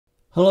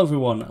Hello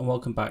everyone and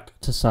welcome back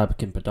to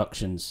Cyberkin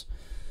Productions.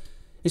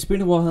 It's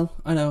been a while,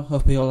 I know,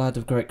 hope you all had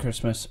a great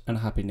Christmas and a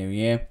happy new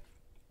year.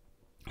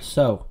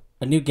 So,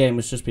 a new game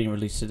was just being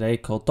released today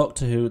called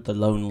Doctor Who The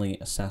Lonely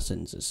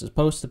Assassins. It's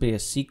supposed to be a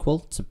sequel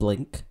to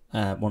Blink,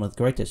 one of the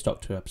greatest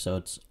Doctor Who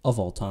episodes of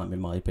all time in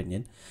my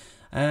opinion.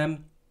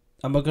 And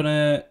we're going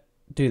to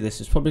do this,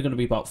 it's probably going to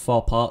be about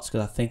 4 parts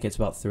because I think it's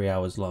about 3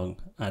 hours long,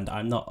 and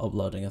I'm not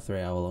uploading a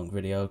 3 hour long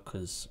video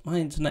because my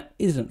internet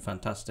isn't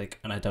fantastic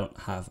and I don't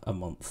have a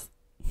month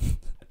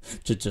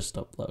to just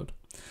upload.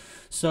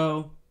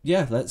 So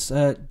yeah, let's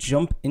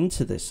jump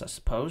into this, I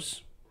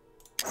suppose.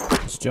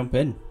 Let's jump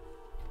in.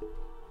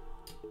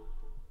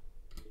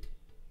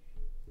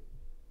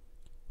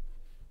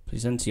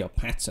 Please enter your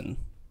pattern.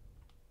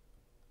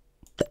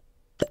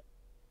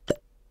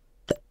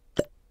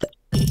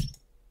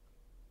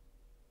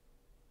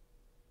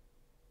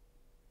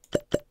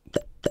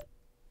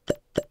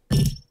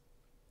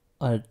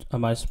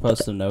 Am I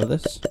supposed to know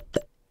this?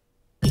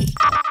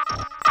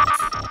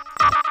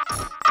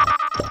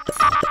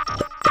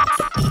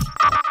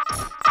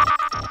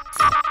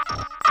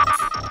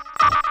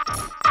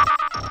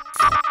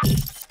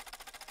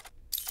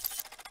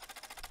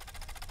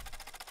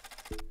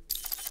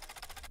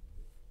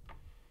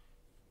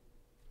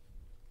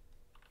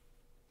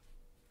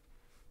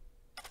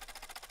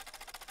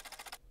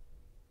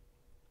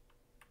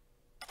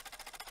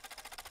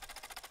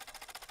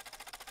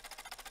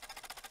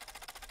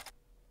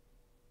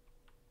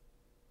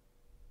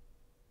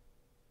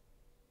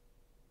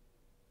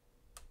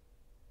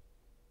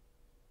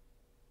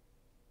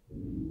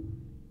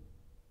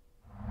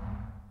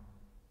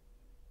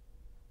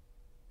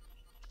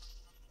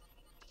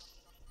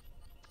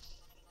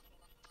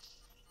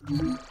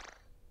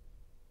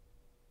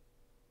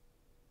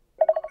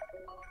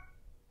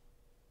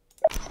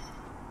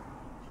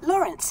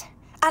 Lawrence,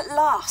 at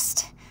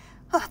last.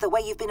 Oh, the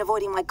way you've been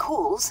avoiding my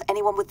calls,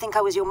 anyone would think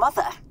I was your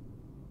mother.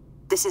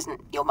 This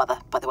isn't your mother,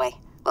 by the way.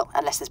 Well,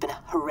 unless there's been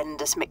a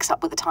horrendous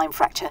mix-up with a time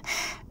fracture.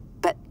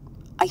 But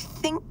I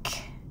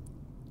think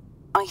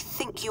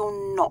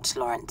you're not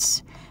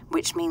Lawrence,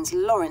 which means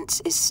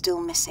Lawrence is still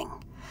missing.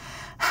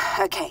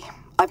 Okay,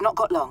 I've not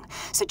got long,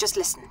 so just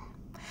listen.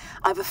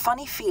 I've a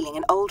funny feeling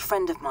an old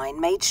friend of mine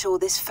made sure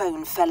this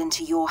phone fell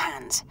into your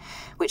hands,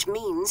 which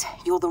means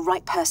you're the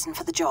right person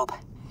for the job.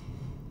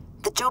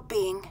 The job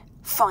being,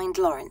 find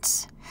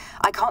Lawrence.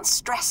 I can't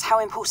stress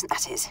how important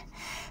that is.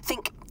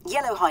 Think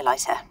yellow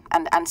highlighter,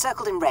 and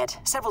circled in red,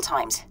 several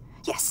times.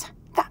 Yes,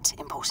 that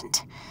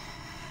important.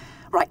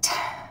 Right,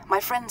 my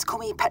friends call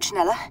me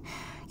Petronella.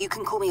 You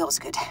can call me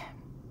Osgood.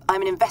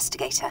 I'm an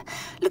investigator,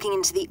 looking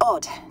into the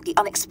odd, the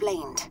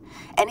unexplained,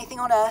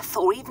 anything on Earth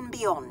or even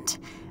beyond.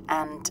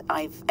 And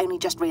I've only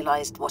just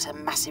realized what a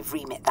massive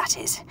remit that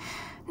is.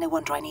 No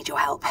wonder I need your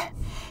help.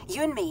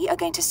 You and me are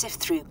going to sift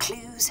through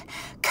clues,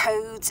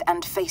 codes,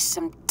 and face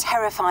some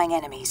terrifying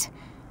enemies.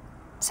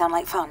 Sound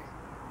like fun?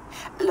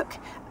 Look,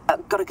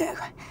 gotta go.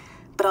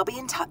 But I'll be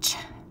in touch,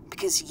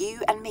 because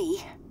you and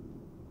me,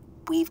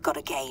 we've got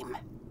a game.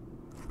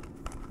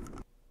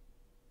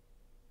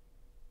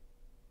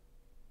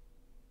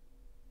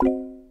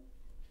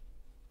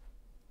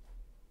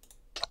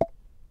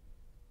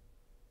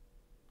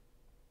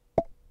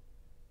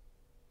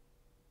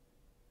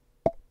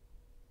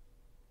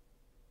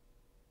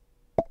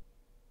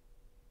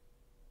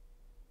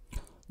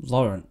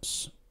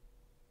 Lawrence.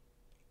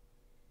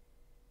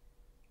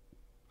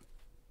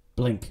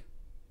 Blink.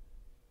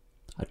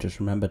 I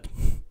just remembered.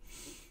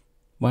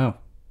 Wow.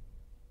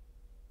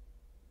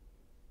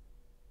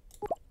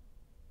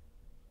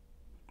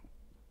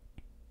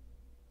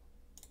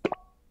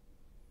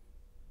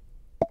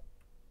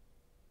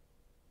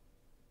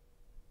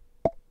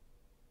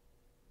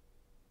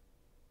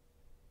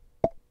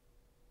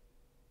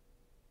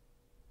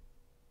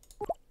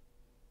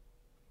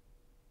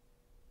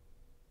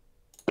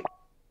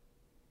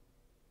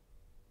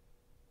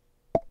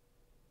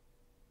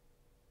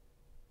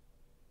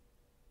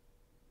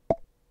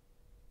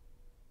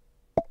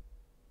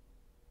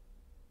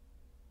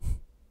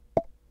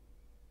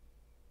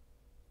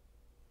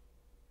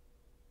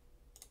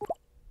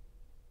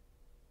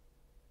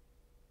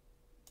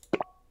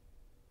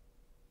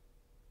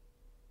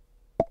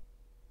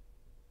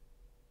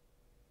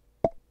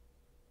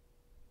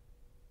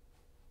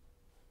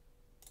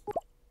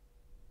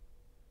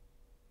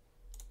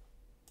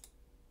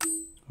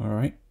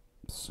 Alright,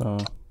 so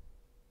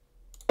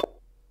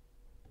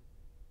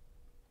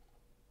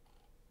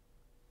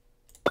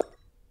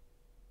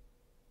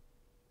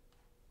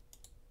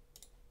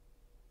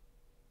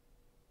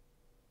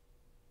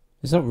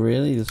is that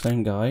really the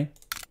same guy?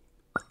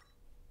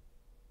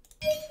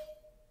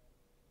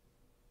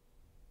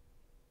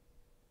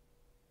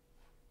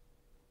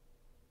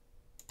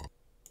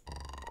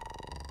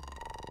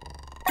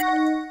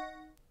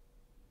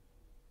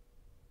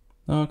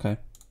 Oh, okay.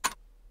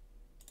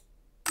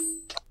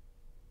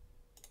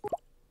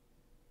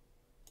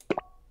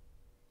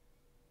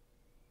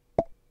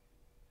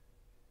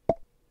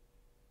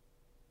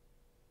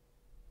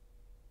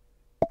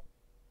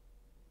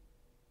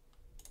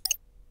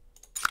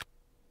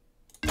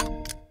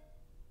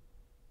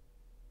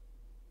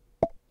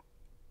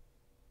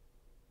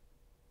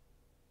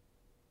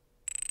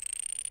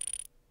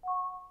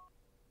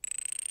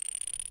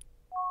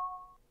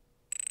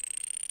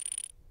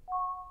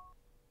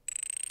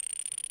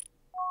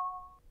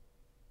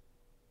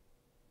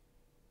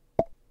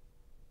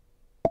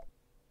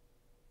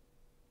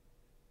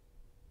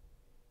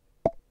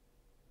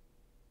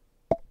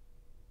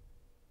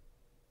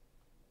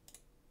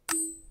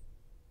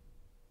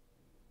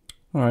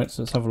 Alright,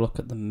 so let's have a look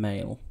at the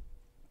mail.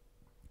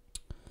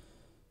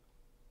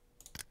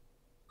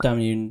 Damn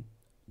you,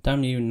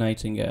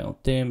 Nightingale.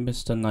 Dear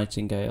Mr.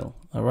 Nightingale,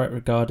 I write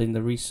regarding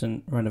the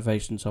recent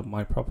renovations of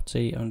my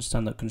property. I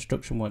understand that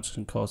construction works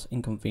can cause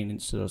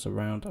inconvenience to those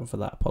around, and for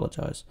that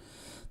apologise.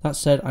 That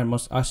said, I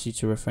must ask you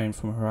to refrain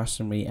from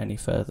harassing me any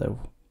further.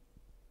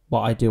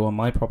 What I do on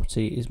my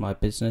property is my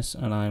business,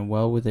 and I am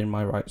well within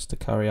my rights to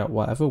carry out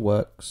whatever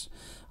works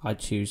I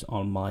choose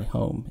on my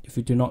home. If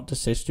you do not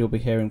desist, you'll be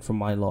hearing from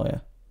my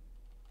lawyer.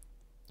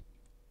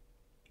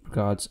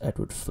 Regards,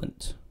 Edward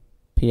Flint.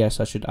 P.S.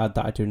 I should add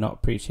that I do not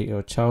appreciate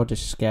your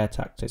childish scare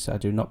tactics. I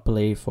do not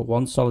believe for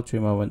one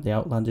solitary moment the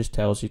outlandish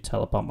tales you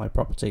tell about my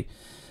property.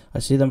 I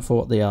see them for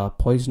what they are.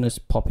 Poisonous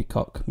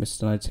poppycock,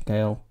 Mr.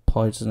 Nightingale.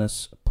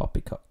 Poisonous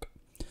poppycock.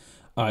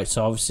 Alright,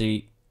 so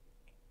obviously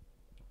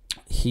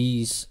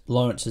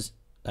Lawrence's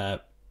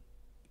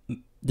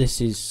this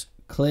is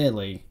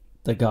clearly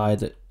the guy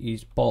that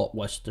he's bought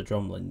Wester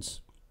Drumlins,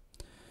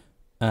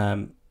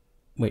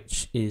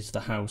 which is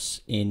the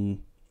house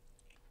in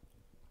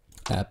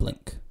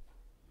Blink.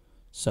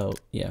 So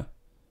yeah,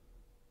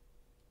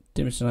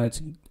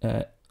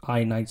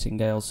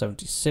 Nightingale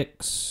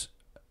 76.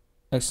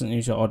 Excellent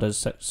news, your order is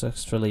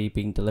successfully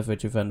being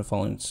delivered. You've earned the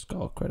following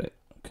score credit.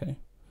 Okay.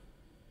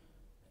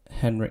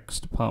 Henrik's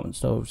department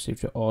store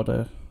received your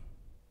order.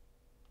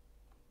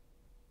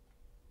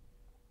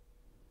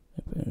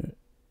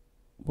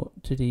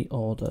 What did he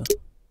order?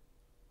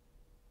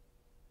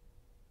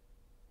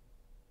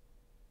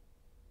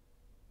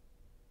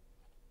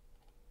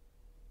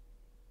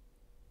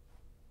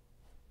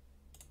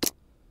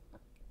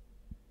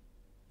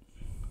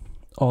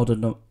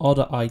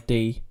 Order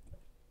ID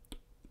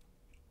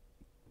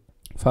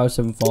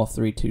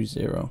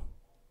 574320.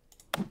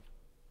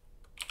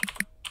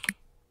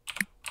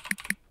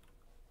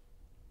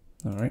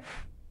 All right.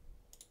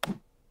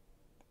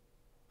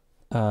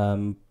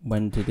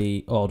 When did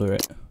he order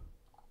it?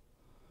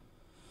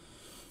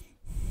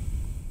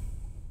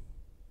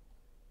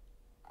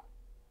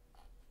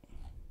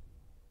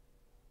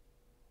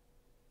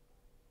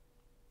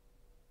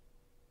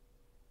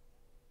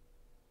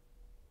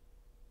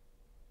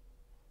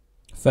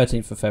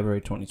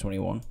 February 13th,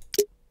 2021.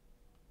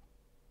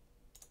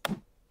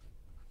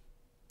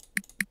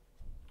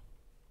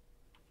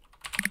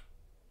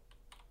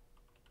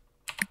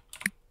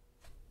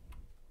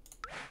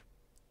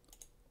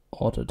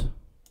 Ordered.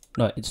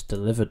 No, it's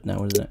delivered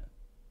now, isn't it?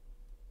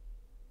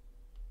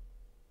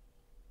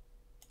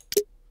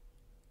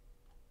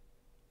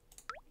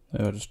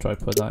 Maybe I'll just try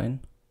to put that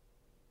in.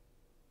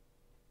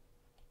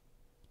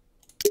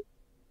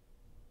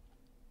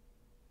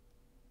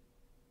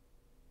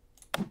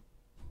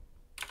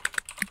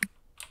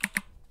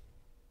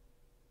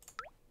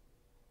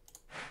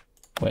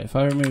 Wait, if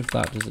I remove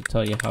that, does it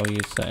tell you how you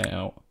set it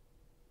out?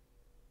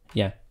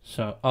 Yeah,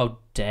 so, oh,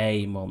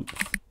 day,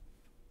 month.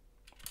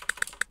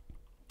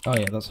 Oh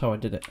yeah, that's how I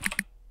did it.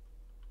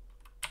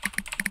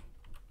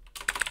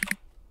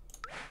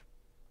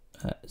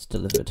 It's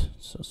delivered,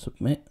 so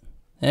submit.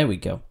 There we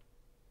go.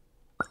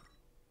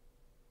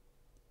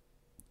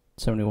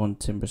 71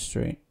 Timber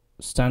Street.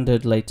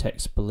 Standard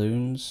latex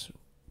balloons.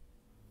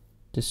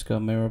 Disco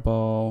mirror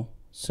ball.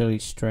 Silly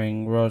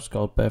string. Rose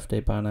gold birthday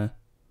banner.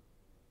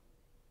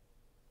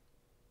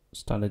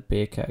 Standard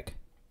beer keg.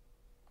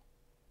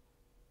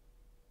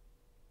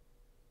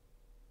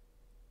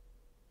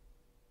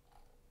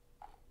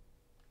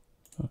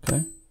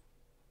 Okay.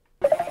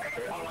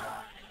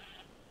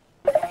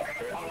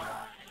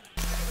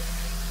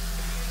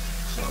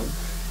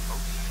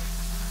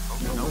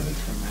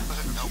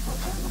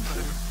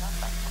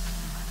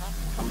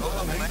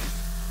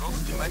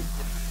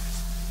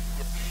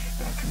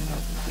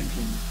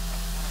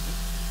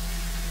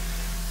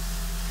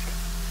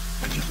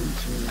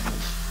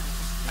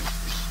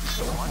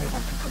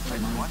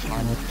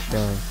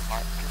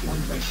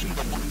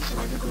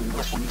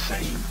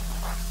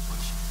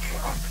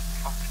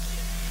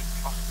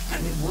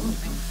 And it wouldn't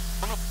be.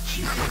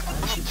 She said I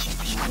should check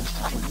the house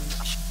to them.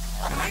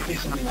 And I say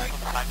something like,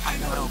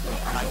 I know, but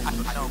I don't want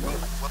to know.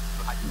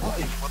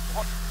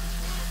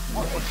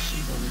 What if she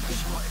went to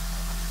what?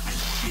 And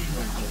she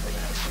went over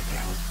there to check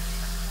out?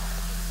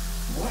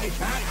 What if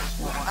that's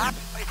what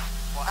happened?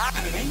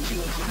 And an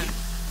angel was in it?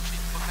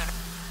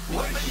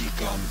 What if she's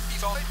gone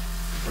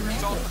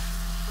forever?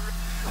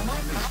 Am I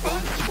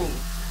responsible?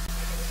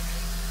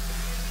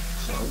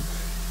 So?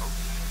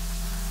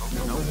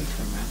 Nobody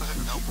can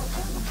ransom people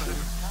from the truth.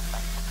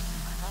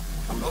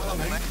 Hello,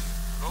 mate.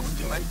 What's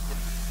doing?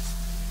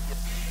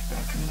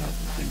 Back me up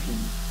and thinking.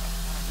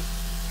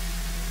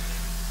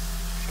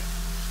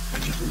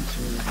 I just went to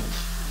realize.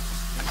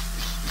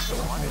 So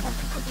I have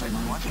to put my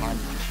mind on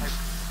it.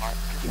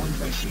 One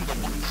day she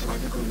got me so I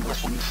could go what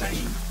she's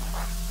saying.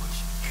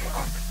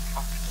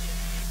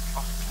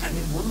 And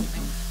it wouldn't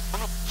be.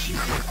 She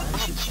said I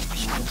should check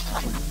the house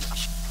to them.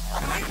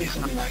 And I say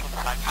something like,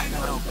 I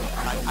know, but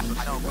I don't want to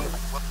know.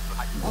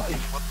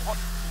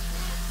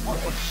 What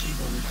if she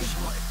went to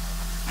what?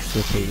 And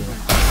she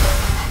went.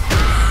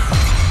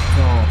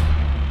 God.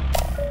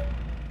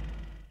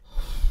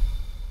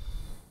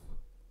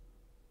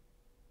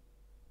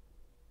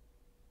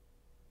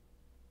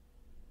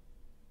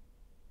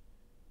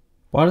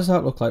 Why does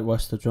that look like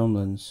Wester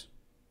Drumlins?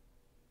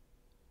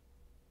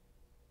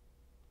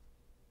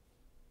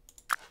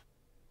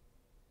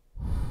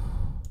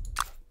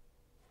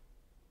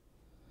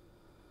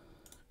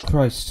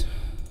 Christ.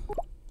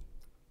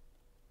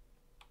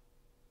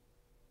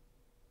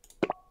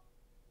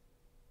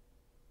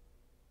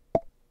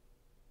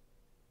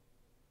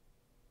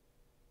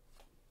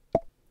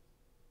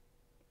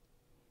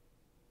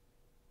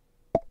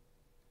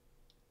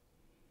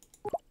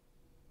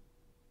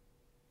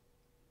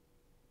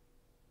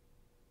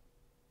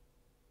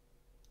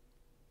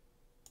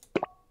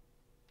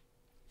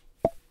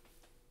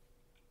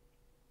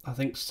 I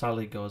think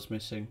Sally goes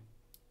missing.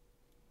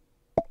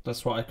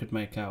 That's what I could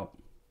make out.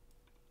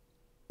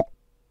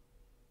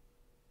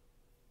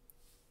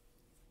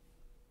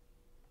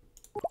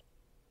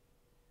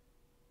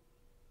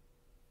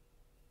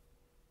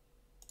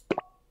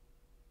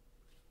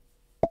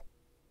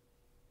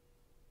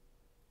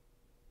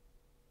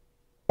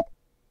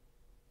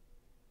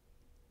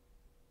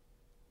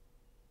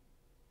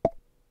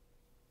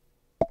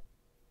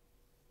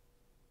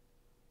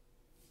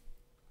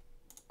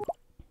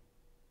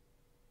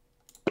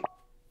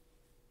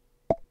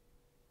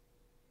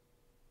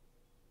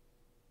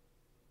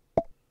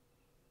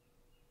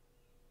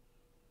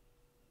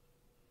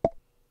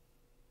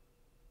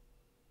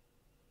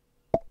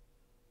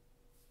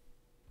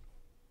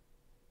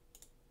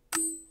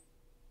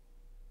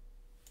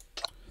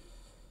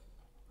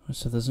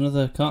 So there's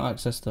another, can't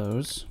access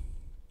those.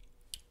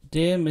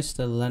 Dear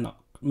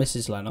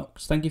Mrs.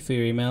 Lennox, thank you for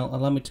your email.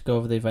 Allow me to go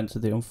over the events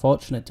of the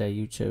unfortunate day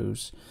you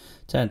chose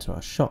to enter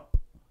our shop.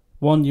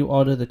 1. You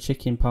ordered the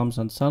chicken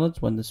parmesan salad.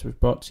 When this was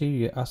brought to you,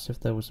 you asked if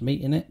there was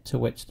meat in it, to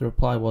which the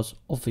reply was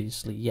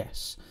obviously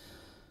yes.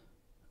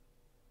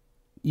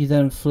 You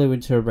then flew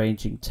into a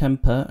raging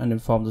temper and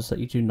informed us that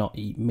you do not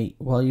eat meat.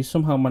 While you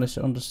somehow managed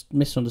to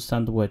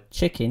misunderstand the word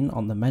chicken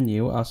on the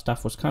menu, our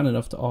staff was kind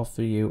enough to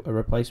offer you a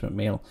replacement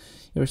meal.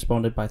 You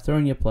responded by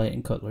throwing your plate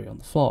and cutlery on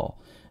the floor.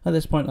 At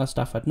this point, our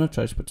staff had no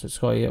choice but to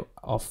escort you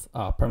off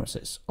our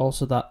premises.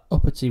 Also, that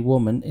uppity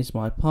woman is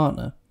my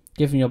partner.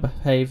 Given your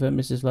behaviour,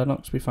 Mrs.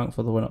 Lennox, be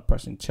thankful that we're not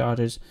pressing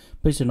charges.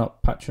 Please do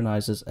not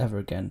patronise us ever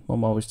again.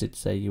 Mum always did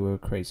say you were a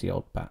crazy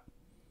old bat.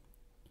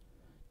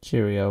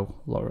 Cheerio,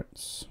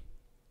 Lawrence.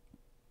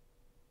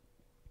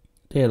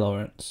 Dear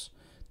Lawrence,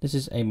 this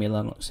is Amy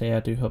Lennox here. I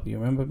do hope you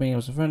remember me. I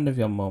was a friend of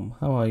your mum.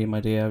 How are you, my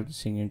dear? I haven't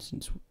seen you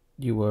since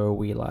you were a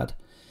wee lad.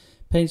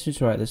 Pains me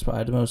to write this, but I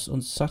had the most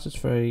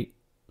unsatisfactory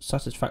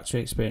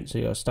experience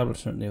at your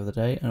establishment the other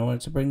day, and I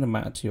wanted to bring the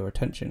matter to your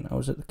attention. I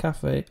was at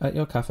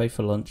your cafe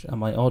for lunch, and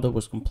my order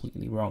was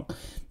completely wrong.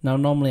 Now,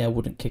 normally I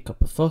wouldn't kick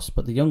up a fuss,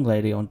 but the young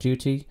lady on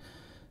duty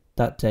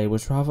that day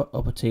was rather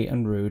uppity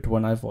and rude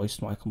when I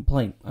voiced my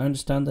complaint. I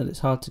understand that it's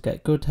hard to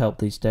get good help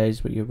these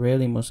days, but you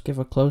really must keep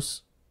a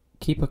close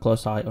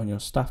eye on your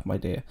staff, my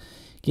dear.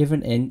 Give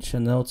an inch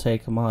and they'll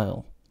take a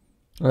mile.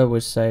 I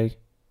always say,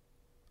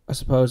 I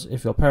suppose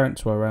if your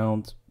parents were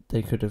around,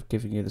 they could have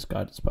given you this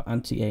guidance, but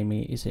Auntie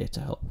Amy is here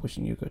to help.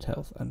 Wishing you good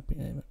health and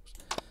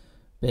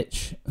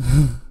bitch.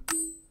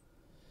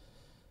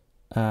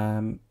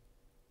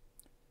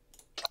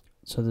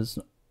 So there's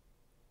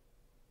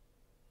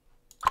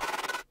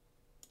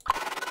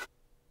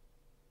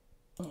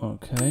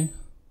okay.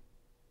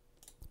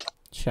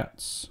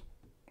 Chats.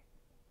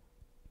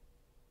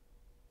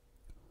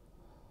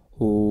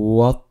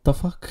 What the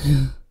fuck?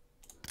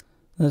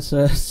 Let's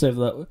save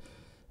that.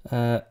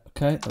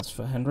 Okay, that's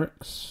for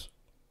Hendrix.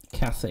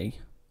 Kathy.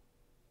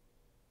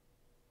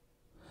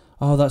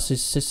 Oh, that's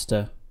his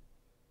sister.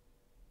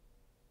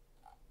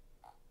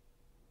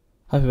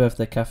 Happy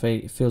birthday, Kathy.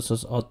 It feels so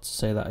odd to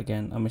say that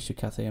again. I miss you,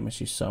 Kathy. I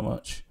miss you so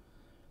much.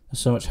 There's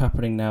so much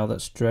happening now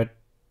that's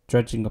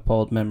dredging up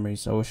old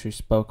memories. I wish we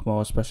spoke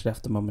more, especially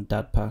after Mum and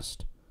Dad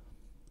passed.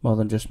 More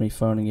than just me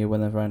phoning you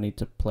whenever I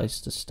need a place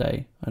to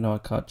stay. I know I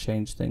can't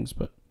change things,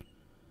 but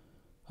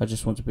I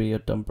just want to be your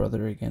dumb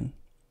brother again.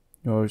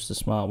 You're always the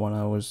smart one.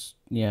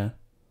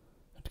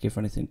 I'd give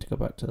anything to go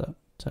back to that,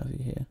 to have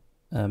you here.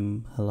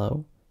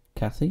 Hello?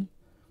 Kathy?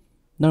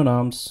 No,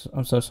 I'm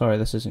so sorry,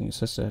 this isn't your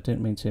sister. I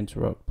didn't mean to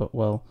interrupt, but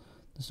well,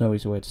 there's no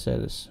easy way to say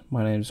this.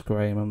 My name's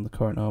Graham, I'm the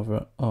current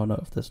owner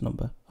of this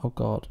number. Oh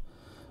god,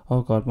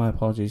 my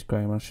apologies,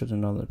 Graham. I should have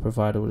known that the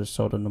provider would have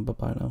sold a number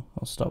by now.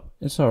 I'll stop.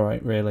 It's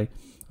alright, really.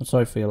 I'm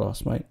sorry for your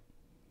loss, mate.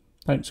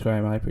 Thanks,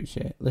 Graham, I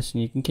appreciate it.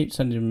 Listen, you can keep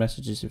sending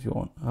messages if you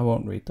want. I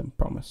won't read them,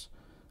 promise.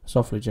 It's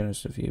awfully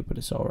generous of you, but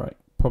it's alright.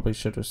 Probably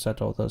should have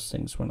said all those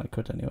things when I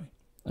could anyway.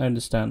 I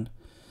understand.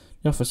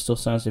 The offer still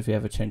sounds if you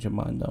ever change your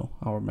mind, though.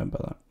 I'll remember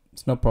that.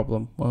 It's no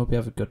problem. I hope you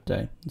have a good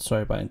day. I'm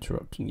sorry about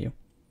interrupting you.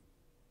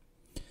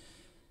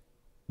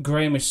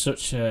 Graham is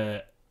such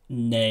a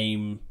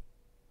name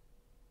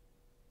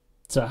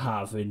to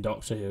have in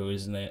Doctor Who,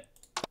 isn't it?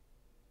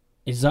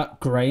 Is that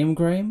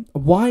Graham?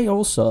 Why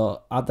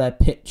also are their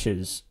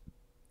pictures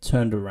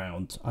turned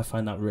around? I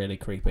find that really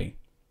creepy.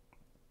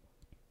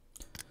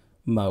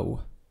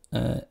 Mo.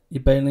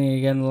 You're bailing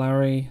again,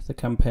 Larry? The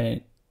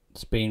campaign's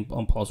been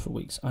on pause for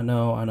weeks. I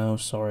know,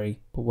 sorry,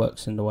 but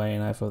work's in the way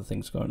and I have other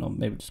things going on.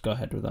 Maybe just go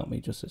ahead without me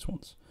just this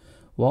once.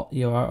 What?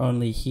 You are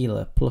only a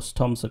healer, plus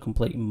Tom's a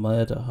complete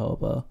murder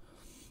hobo.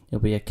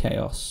 You'll be a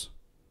chaos.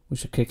 We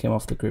should kick him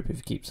off the group if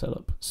he keeps that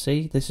up.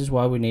 See, this is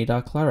why we need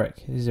our cleric.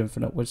 His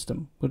infinite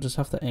wisdom. We'll just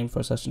have to aim for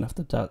a session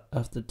after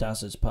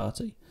Daz's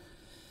party.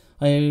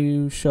 Are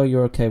you sure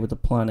you're okay with the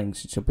planning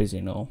since you're busy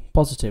and all?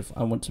 Positive.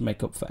 I want to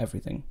make up for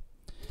everything.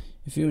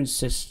 If you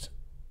insist...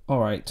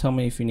 Alright, tell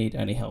me if you need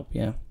any help,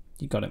 yeah?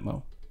 You got it,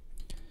 Mo.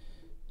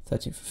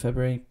 13th of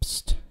February.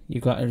 Psst.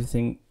 You got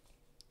everything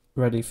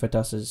ready for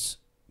Daz's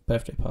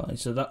birthday party.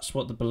 So that's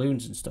what the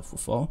balloons and stuff were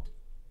for.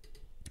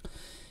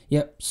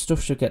 Yep,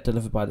 stuff should get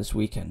delivered by this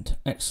weekend.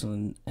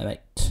 Excellent,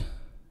 mate.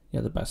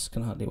 You're the best.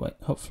 Can hardly wait.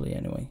 Hopefully,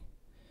 anyway.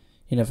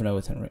 You never know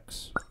with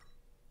Henrix.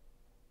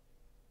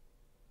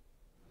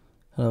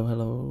 Hello,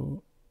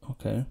 hello.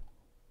 Okay.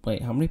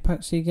 Wait, how many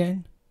packs are you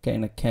getting?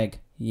 Getting a keg.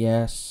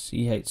 Yes,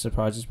 he hates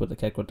surprises, but the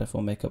keg will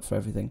definitely make up for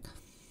everything.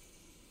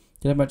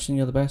 Did I mention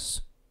you're the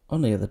best?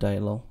 Only the other day,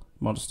 lol.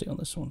 Modesty on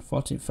this one.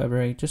 14th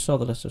February. Just saw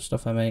the list of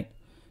stuff I made.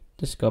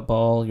 Disco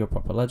ball, you're a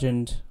proper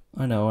legend.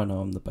 I know,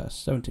 I'm the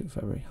best. 17th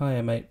February.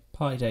 Hiya, mate.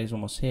 Party day's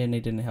almost here.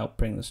 Need any help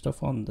bringing the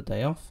stuff on the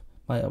day off?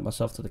 Might help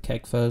myself to the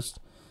keg first.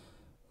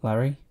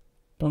 Larry?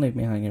 Don't leave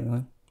me hanging,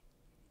 man.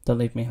 Don't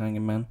leave me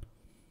hanging, man.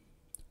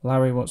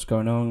 Larry, what's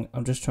going on?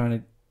 I'm just trying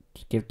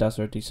to give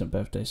Dazza a decent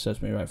birthday.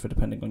 Serves me right for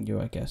depending on you,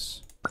 I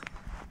guess.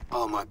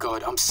 Oh my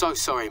god, I'm so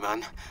sorry,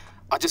 man.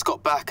 I just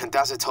got back and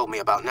Dazza told me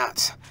about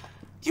Nats.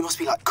 You must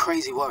be like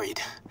crazy worried.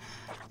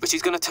 But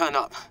she's gonna turn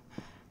up.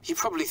 You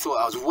probably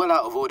thought I was well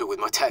out of order with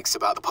my text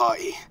about the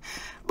party.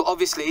 But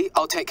obviously,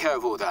 I'll take care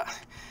of all that.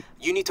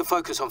 You need to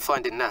focus on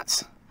finding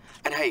Nats.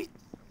 And hey,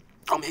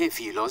 I'm here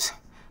for you, Loz.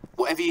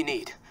 Whatever you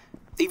need.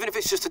 Even if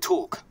it's just a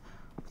talk.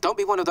 Don't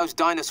be one of those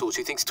dinosaurs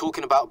who thinks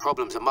talking about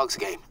problems a mug's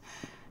game.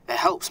 It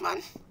helps,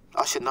 man.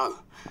 I should know.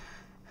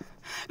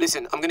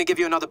 Listen, I'm gonna give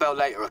you another bell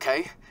later,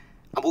 okay?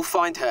 And we'll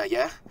find her,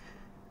 yeah?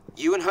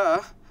 You and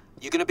her,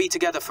 you're gonna be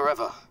together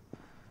forever.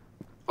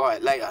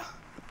 Alright, later.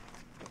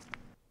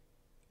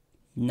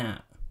 Nah.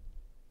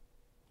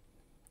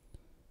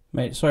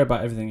 Mate, sorry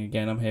about everything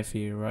again. I'm here for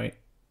you, right?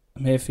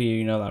 I'm here for you,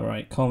 you know that,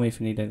 right? Call me if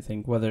you need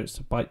anything, whether it's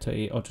a bite to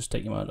eat or just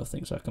take your mind off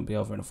things so I can be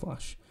over in a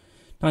flash.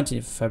 19th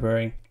of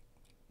February.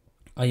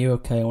 Are you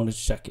okay? I wanted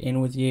to check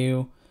in with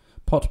you.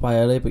 Popped by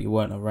earlier, but you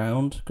weren't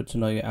around. Good to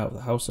know you're out of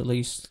the house at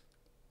least.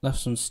 Left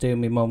some stew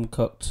my mum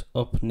cooked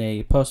up near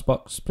your post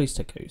box. Please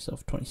take care of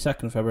yourself.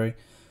 22nd of February.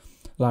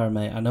 Lara,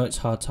 mate, I know it's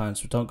hard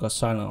times, but don't go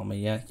silent on me,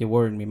 yeah? You're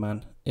worrying me,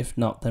 man. If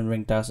not, then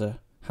ring Dazza.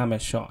 Hammer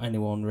shot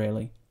anyone,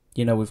 really.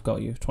 You know we've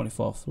got you.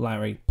 24th.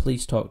 Larry,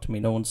 please talk to me.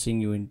 No one's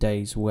seen you in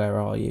days. Where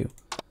are you?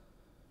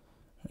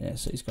 Yeah,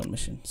 so he's got a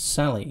mission.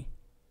 Sally.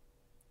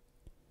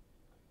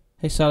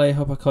 Hey, Sally, I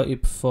hope I caught you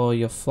before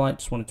your flight.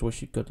 Just wanted to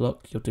wish you good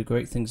luck. You'll do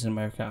great things in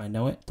America, I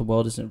know it. The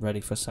world isn't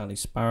ready for Sally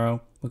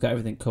Sparrow. We've got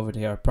everything covered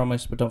here, I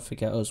promise. But don't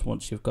forget us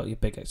once you've got your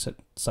big,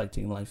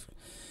 exciting life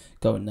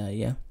going there,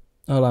 yeah?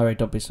 Oh, Larry,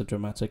 don't be so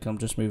dramatic. I'm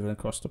just moving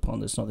across the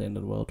pond. It's not the end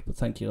of the world. But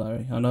thank you,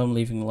 Larry. I know I'm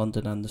leaving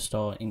London and the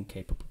store in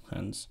capable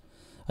hands.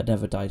 I'd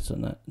never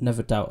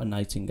doubt a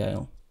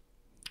nightingale.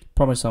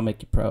 Promise I'll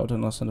make you proud,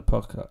 and I'll send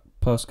a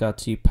postcard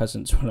to you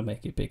peasants when I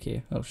make it big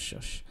here. Oh,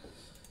 shush.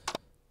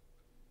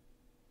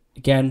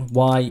 Again,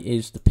 why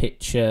is the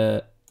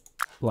picture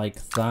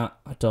like that?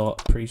 I don't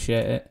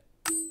appreciate it.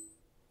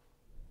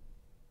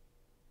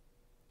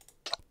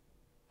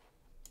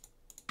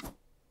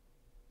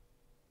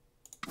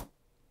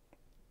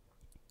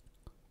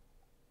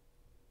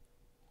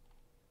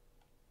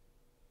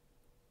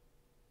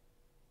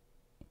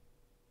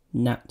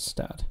 Nat's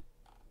dad.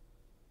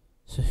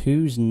 So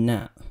who's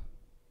Nat?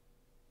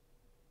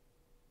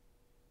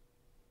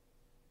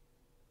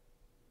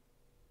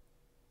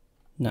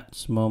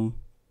 Nat's mum.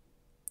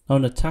 Oh,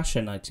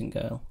 Natasha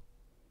Nightingale.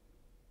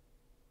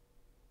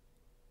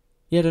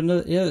 You had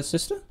another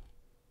sister?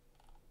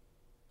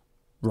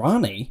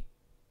 Rani?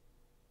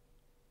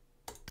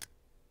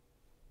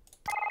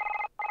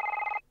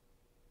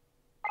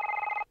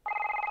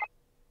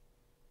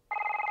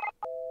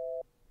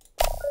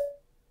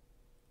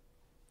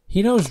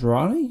 He knows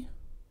Ronnie?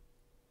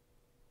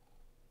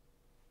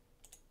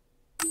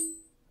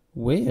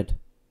 Weird.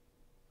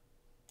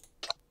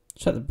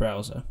 Check the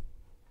browser.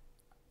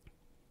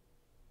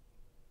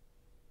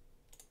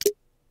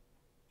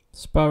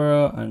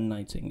 Sparrow and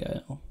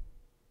Nightingale.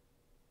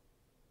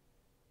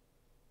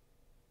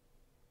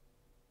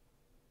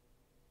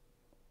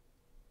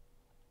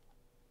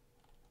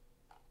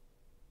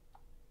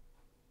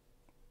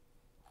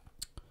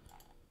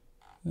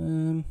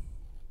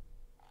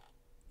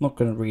 Not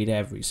going to read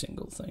every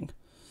single thing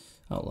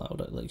out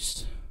loud, at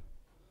least.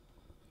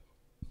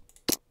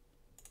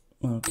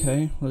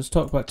 Okay, let's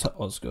talk back to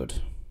Osgood.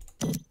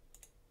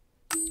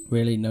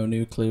 Really, no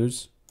new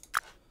clues.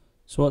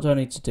 So what do I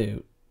need to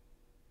do?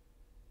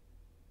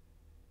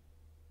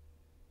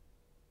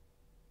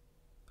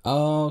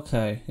 Oh,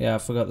 okay. Yeah, I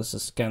forgot there's a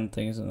scan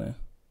thing, isn't there?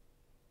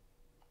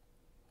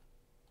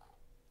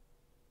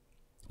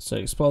 So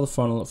explore the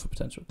phone and look for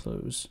potential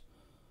clues.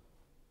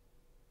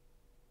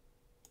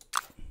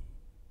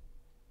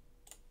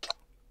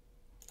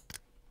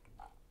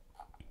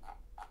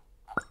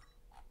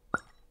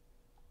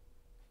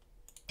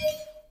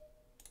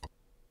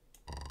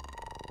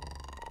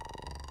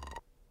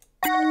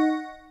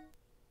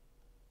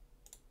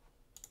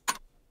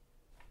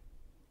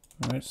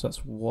 Alright, so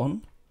that's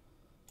 1.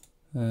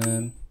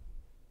 And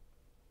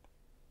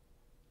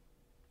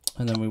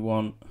then we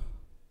want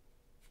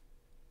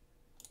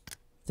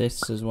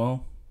this as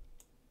well.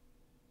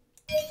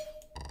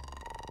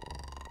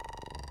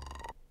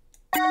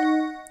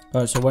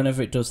 Alright, so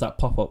whenever it does that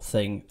pop-up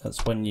thing,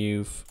 that's when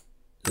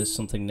there's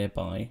something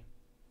nearby.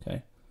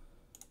 Okay.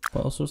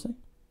 What else was there?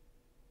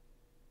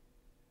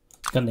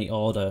 Got the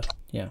order,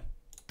 yeah.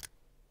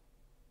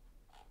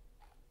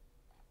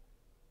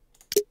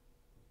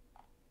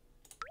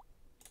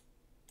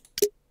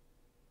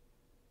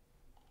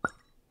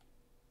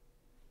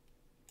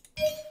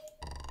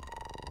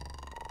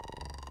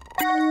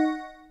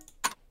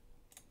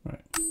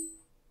 Right.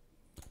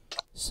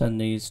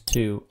 Send these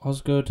to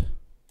Osgood.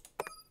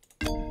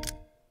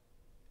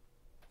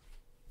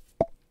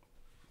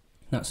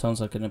 That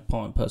sounds like an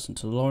important person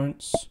to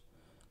Lawrence.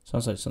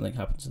 Sounds like something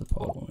happened to the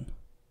poor woman.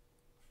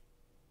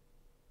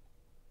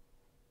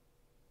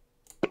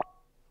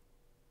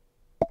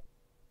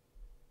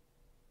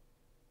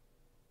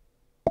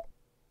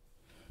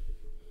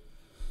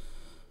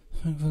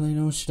 Thankfully,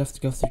 no one should have to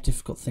go through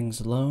difficult things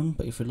alone,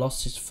 but if he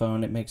lost his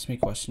phone, it makes me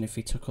question if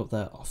he took up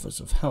their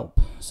offers of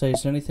help. So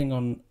is there anything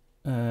on...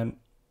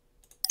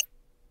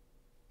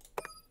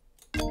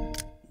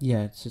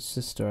 yeah, it's his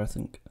sister, I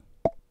think.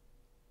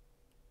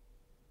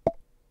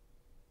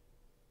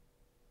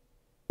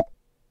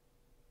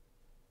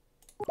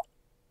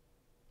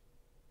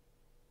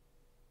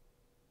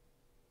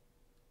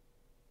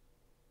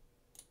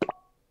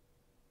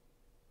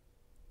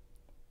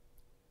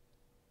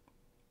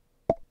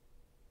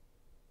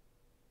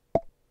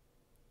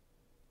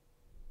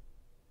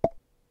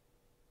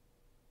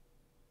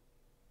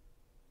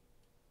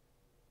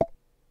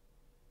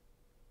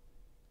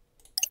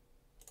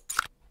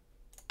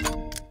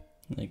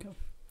 There you go.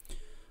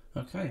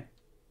 Okay.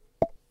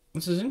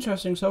 This is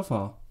interesting so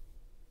far.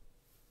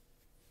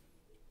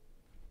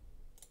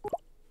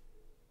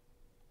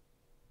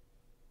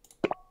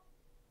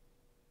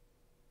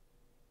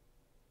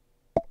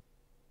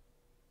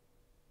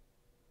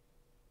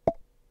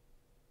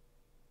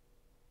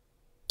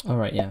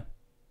 Alright, yeah.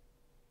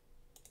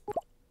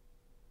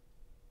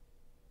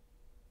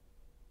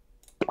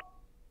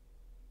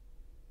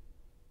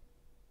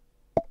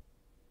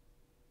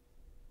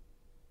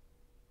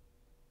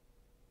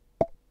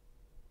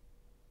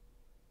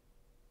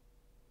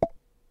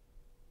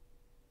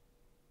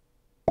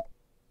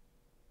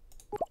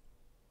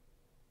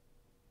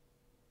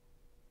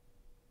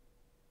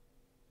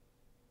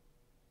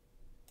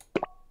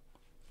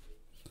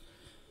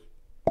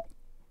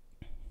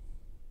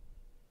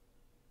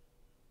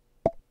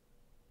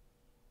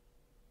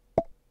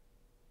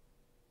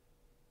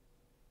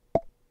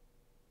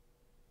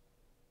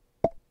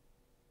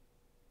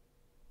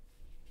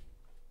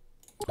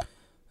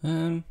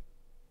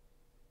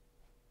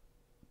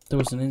 There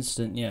was an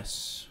incident,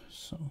 yes,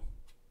 so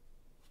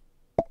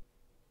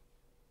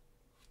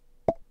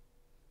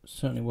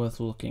certainly worth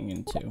looking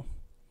into.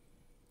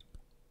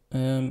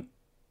 You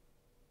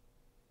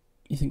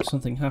think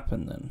something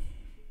happened then?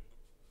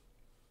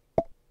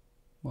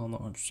 Well,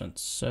 not 100%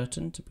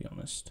 certain, to be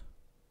honest.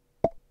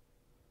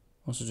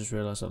 Also just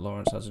realised that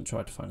Lawrence hasn't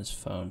tried to find his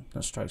phone.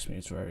 That strikes me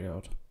as very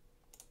odd.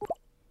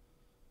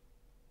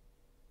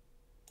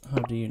 How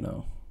do you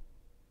know?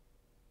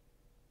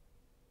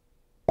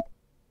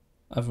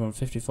 I've run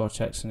 54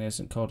 checks and he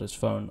hasn't called his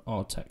phone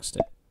or texted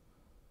it.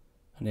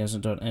 And he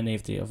hasn't done any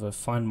of the other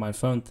find my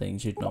phone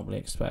things you'd normally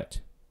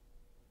expect.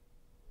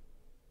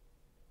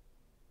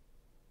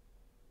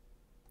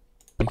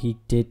 But he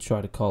did try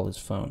to call his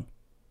phone.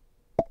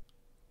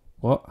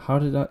 What? How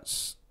did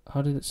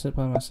it slip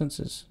by my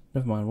senses?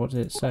 Never mind, what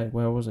did it say?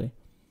 Where was he?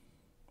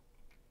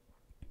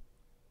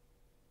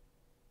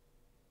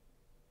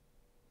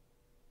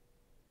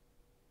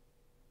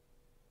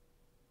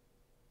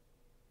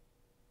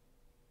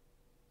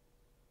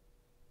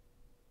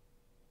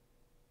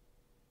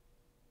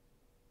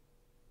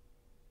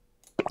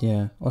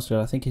 Yeah,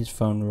 also I think his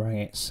phone rang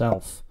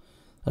itself.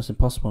 That's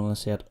impossible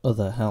unless he had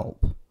other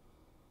help.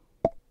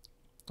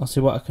 I'll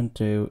see what I can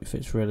do if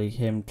it's really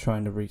him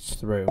trying to reach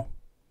through.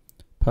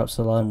 Perhaps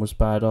the line was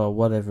bad or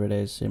whatever it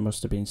is, it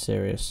must have been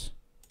serious.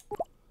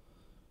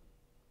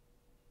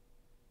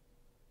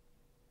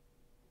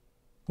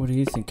 What do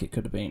you think it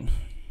could have been?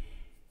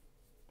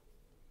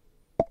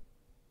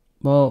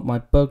 Well, my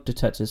bug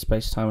detected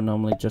space-time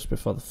anomaly just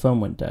before the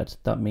phone went dead.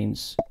 That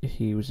means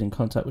he was in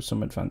contact with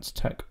some advanced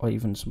tech or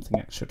even something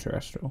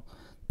extraterrestrial.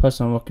 The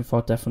person I'm looking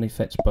for definitely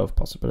fits both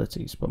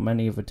possibilities, but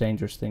many other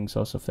dangerous things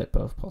also fit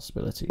both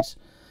possibilities.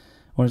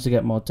 I wanted to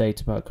get more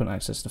data, but I couldn't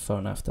access the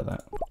phone after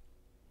that.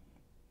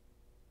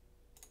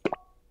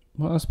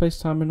 What are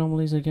space-time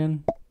anomalies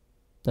again?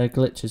 They're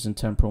glitches and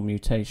temporal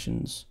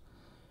mutations.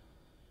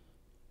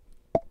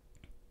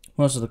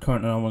 Most of the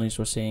current anomalies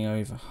we're seeing are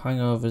either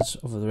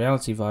hangovers of the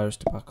reality virus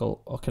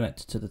debacle or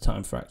connected to the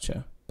time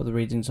fracture, but the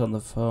readings on the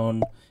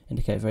phone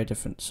indicate a very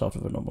different sort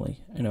of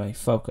anomaly. Anyway,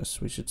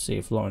 focus. We should see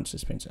if Lawrence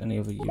experienced any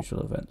other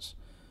usual events.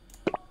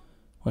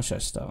 Where should I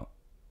start?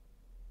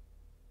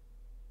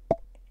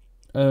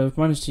 I've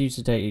managed to use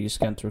the data you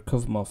scanned to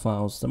recover more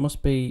files. There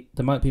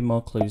might be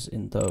more clues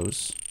in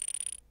those.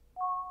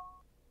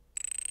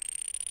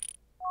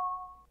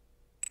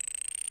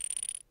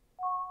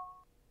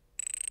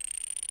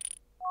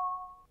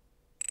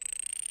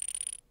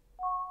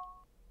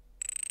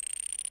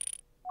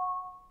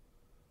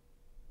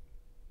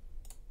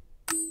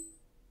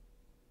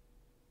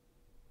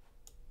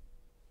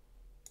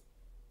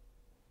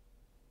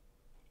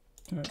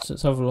 Alright, so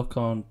let's have a look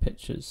on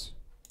pictures.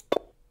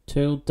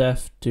 Till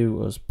death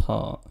do us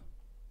part.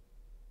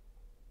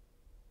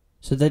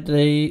 So did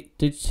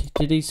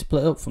he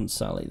split up from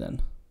Sally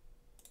then?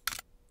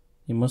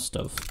 He must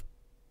have.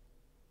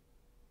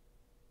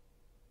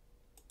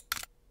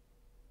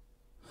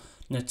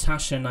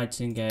 Natasha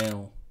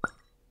Nightingale.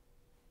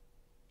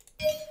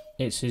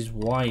 It's his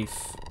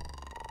wife,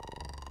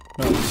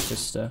 not his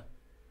sister.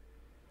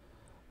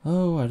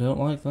 Oh, I don't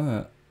like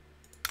that.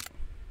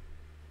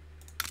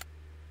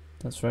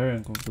 That's very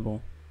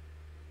uncomfortable.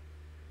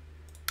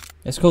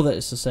 It's cool that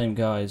it's the same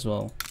guy as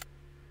well.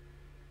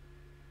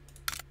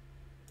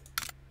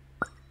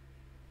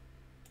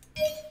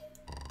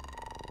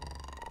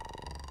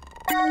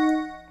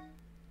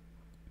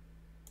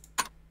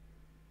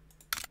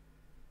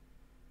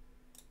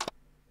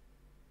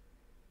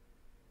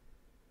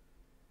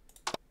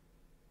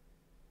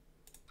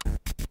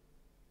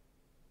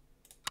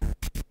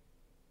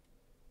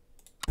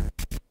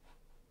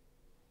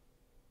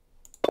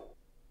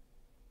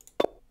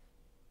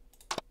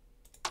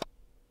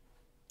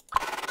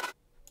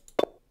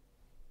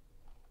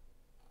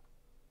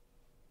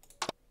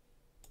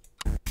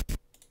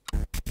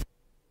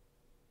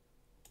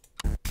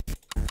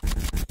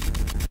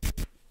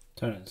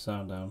 Turning the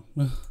sound down.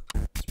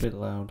 It's a bit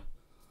loud.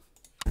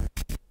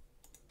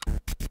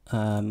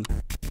 Can't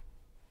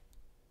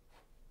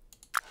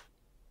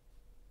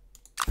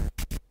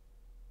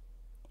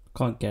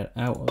get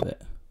out of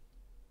it.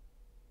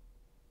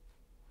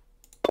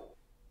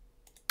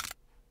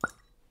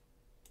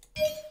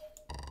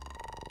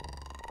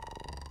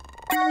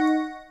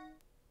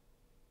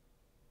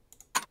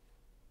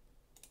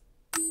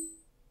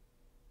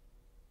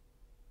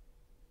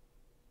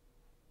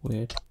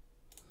 Weird.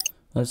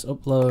 Let's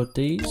upload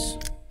these.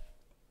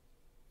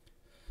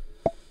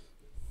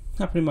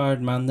 Happily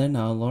married man then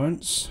now,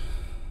 Lawrence.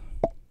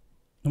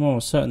 I'm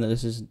almost certain that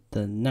this is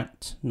the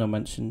Nat no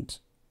mentioned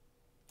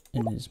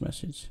in his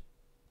message.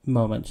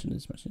 Mo mentioned in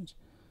his message.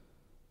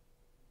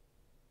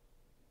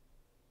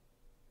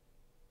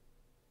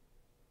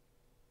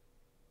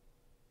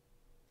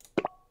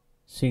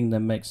 Seeing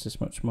them makes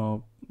this much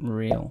more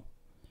real.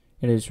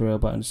 It is real,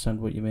 but I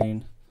understand what you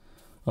mean.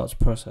 Oh, it's a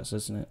process,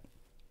 isn't it?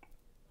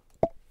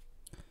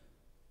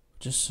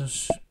 Just so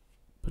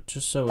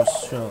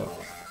short.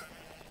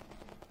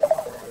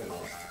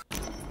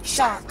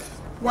 Shark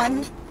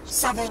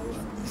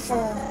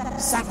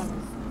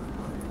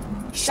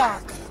 1747.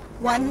 Shark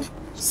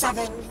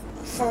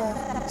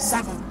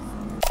 1747.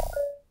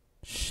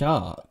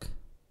 Shark?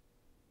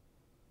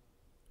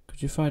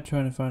 Could you try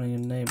trying to find your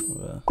name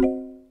of her?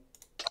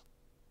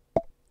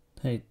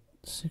 Hey,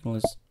 the signal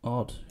is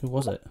odd. Who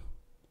was it?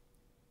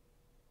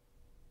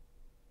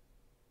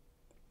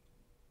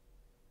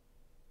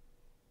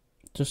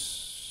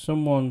 Just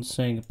someone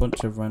saying a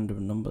bunch of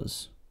random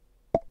numbers.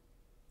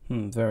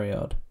 Very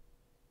odd.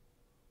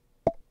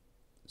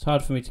 It's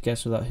hard for me to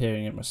guess without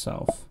hearing it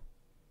myself.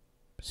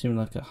 It seemed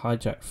like a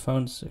hijacked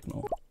phone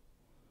signal.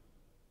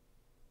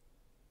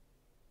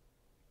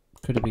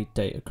 Could it be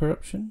data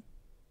corruption?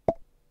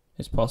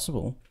 It's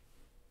possible.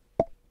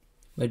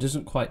 But it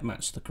doesn't quite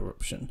match the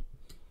corruption.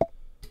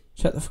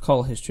 Check the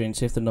call history and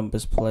see if the number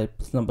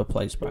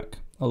plays back.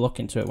 I'll look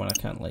into it when I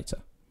can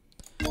later.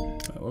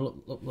 Right, we'll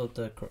upload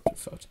the corrupted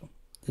photo.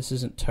 This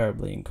isn't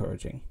terribly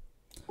encouraging.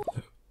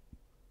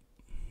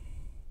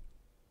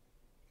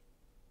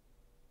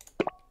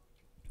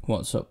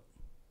 What's up?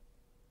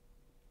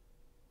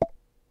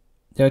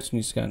 The item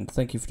you scanned.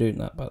 Thank you for doing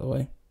that, by the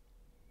way.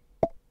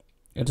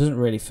 It doesn't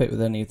really fit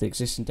with any of the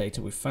existing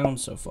data we've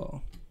found so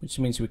far, which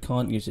means we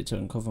can't use it to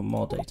uncover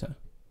more data.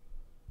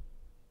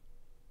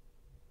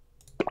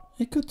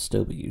 It could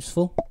still be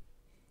useful.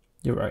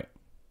 You're right.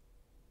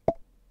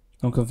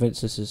 I'm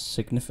convinced this is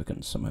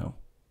significant somehow.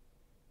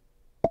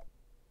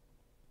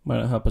 Might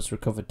not help us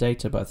recover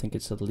data, but I think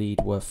it's a lead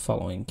worth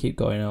following. Keep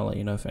going, I'll let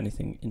you know if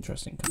anything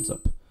interesting comes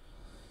up.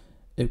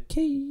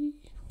 Okay.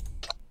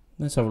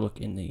 Let's have a look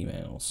in the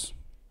emails.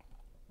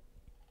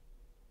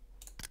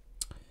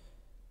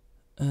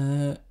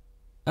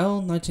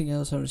 L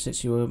Nightingale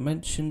 76, you were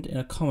mentioned in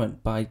a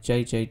comment by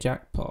JJ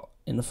Jackpot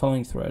in the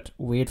following thread.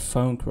 Weird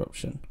phone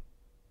corruption.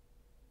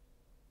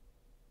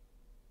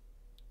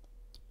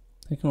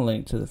 Click on a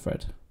link to the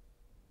thread.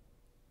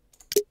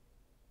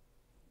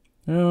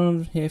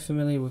 Anyone here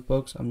familiar with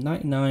bugs? I'm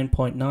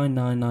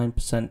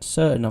 99.999%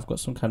 certain I've got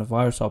some kind of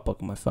virus or bug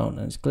on my phone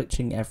and it's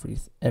glitching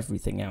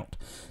everything out,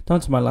 down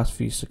to my last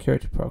few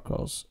security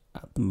protocols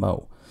at the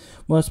Mo.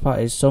 Worst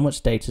part is so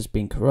much data has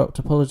been corrupt.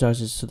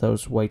 Apologises to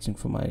those waiting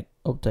for my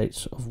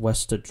updates of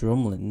Wester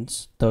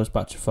Drumlins. Those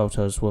batch of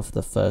photos were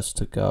the first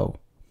to go.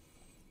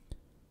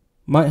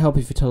 Might help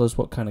if you tell us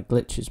what kind of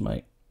glitches,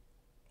 mate.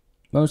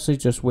 Mostly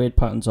just weird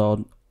patterns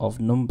of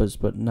numbers,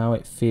 but now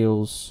it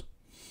feels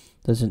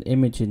there's an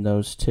image in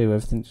those too.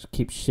 Everything just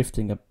keeps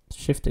shifting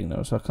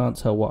though, so I can't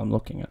tell what I'm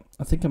looking at.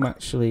 I think I'm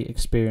actually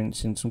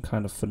experiencing some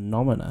kind of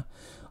phenomena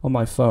on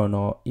my phone,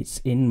 or it's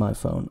in my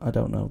phone. I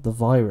don't know. The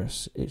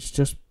virus, it's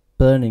just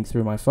burning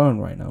through my phone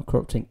right now,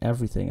 corrupting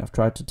everything. I've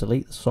tried to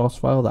delete the source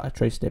file that I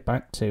traced it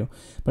back to,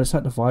 but it's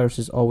like the virus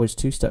is always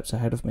 2 steps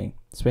ahead of me.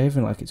 It's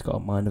behaving like it's got a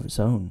mind of its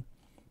own.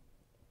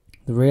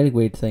 The really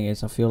weird thing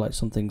is I feel like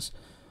something's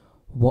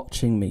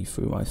watching me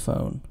through my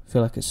phone. I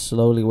feel like it's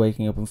slowly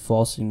waking up and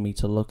forcing me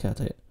to look at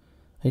it.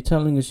 Are you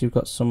telling us you've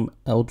got some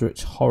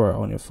eldritch horror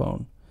on your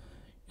phone?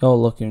 You're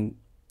all looking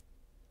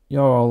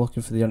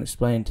for the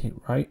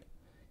unexplained, right?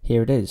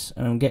 Here it is,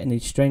 and I'm getting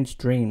these strange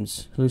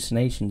dreams,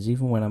 hallucinations,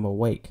 even when I'm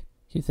awake.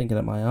 I keep thinking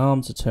that my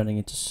arms are turning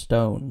into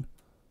stone.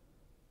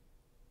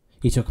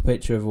 He took a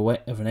picture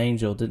of an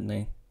angel, didn't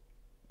he?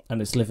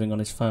 And it's living on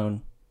his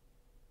phone.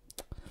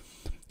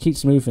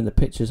 Keeps moving the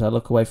pictures. I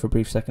look away for a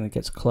brief second and it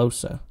gets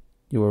closer.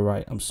 You were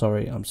right. I'm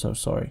sorry. I'm so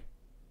sorry.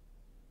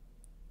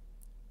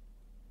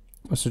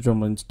 Wester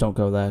Drumlins, don't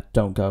go there.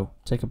 Don't go.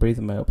 Take a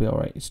breather, mate. It'll be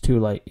alright. It's too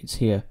late. It's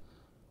here.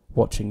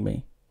 Watching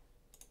me.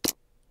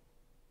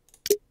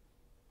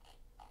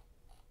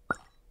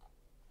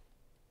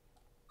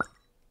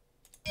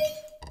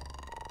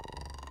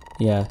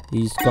 Yeah,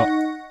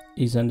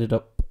 he's ended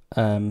up,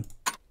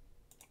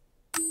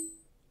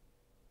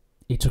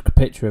 he took a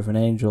picture of an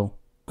angel,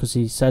 because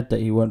he said that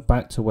he went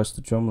back to Wester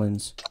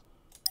Drumlins.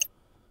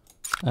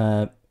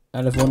 And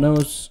everyone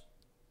knows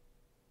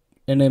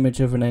an image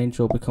of an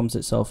angel becomes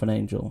itself an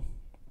angel.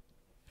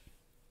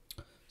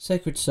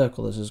 Sacred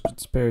Circle is a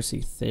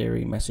conspiracy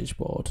theory message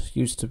board.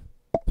 Used to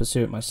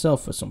pursue it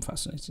myself for some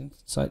fascinating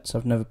insights.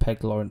 I've never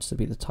pegged Lawrence to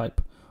be the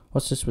type.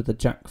 What's this with the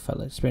Jack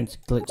fella?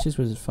 Experiencing glitches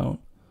with his phone?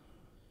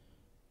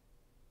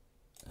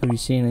 Have you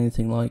seen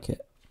anything like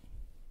it?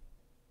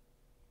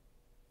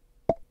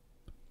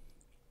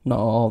 Not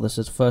at all. This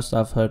is the first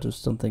I've heard of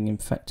something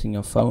infecting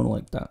your phone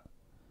like that.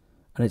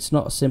 And it's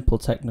not a simple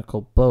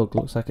technical bug.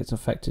 Looks like it's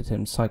affected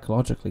him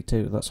psychologically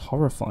too. That's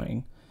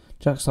horrifying.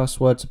 Jack's last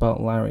words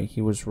about Larry, he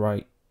was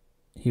right.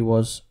 He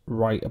was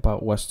right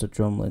about Wester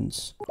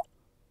Drumlins.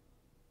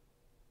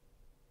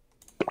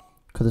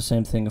 Could the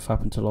same thing have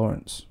happened to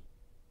Lawrence?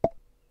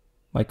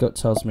 My gut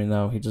tells me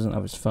no, he doesn't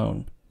have his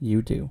phone.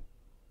 You do.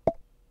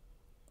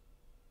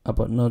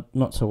 But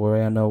not to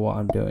worry, I know what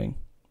I'm doing.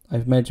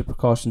 I've major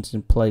precautions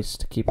in place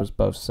to keep us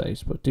both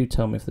safe, but do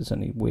tell me if there's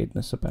any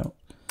weirdness about.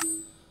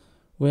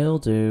 Will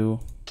do.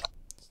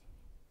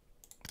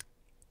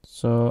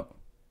 So,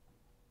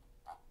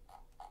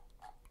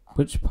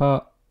 which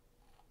part?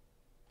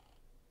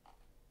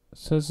 It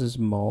says there's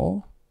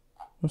more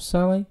of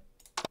Sally?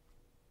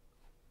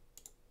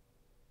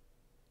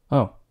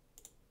 Oh.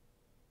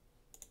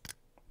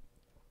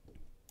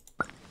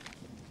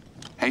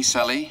 Hey,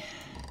 Sally.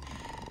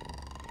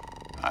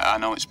 I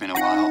know it's been a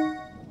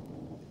while,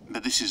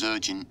 but this is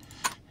urgent.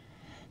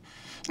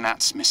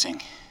 Nat's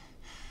missing.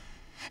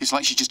 It's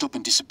like she just up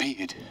and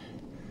disappeared.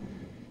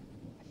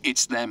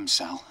 It's them,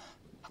 Sal.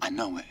 I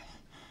know it.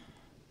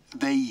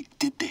 They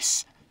did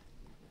this.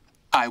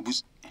 I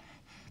was...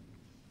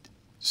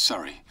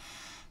 Sorry.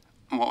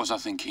 What was I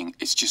thinking?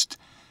 It's just...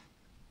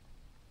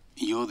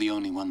 You're the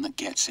only one that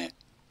gets it.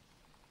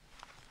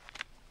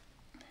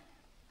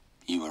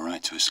 You were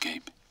right to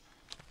escape.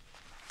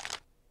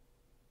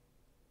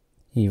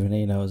 Even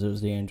he knows it was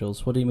the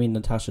angels. What do you mean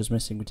Natasha's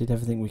missing? We did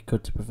everything we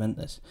could to prevent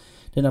this.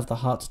 Didn't have the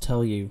heart to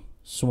tell you.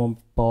 Someone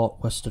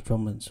bought Wester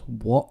Drumlins.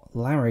 What?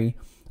 Larry?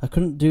 I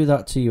couldn't do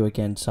that to you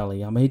again,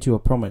 Sally. I made you a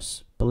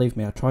promise. Believe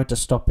me, I tried to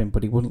stop him,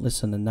 but he wouldn't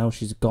listen, and now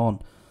she's gone.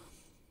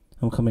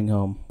 I'm coming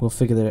home. We'll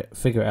figure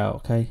it out,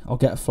 okay? I'll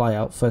get a fly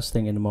out first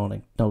thing in the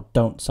morning. No,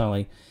 don't,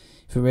 Sally.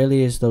 If it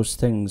really is those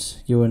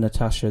things, you and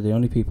Natasha are the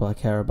only people I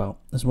care about.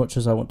 As much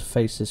as I want to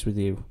face this with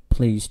you,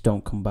 please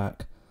don't come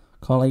back.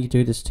 Can't let you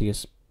do this to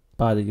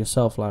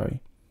yourself,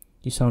 Larry.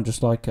 You sound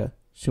just like her.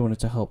 She wanted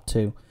to help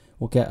too.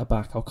 We'll get her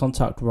back. I'll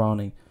contact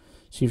Ronnie.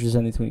 See if there's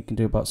anything we can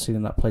do about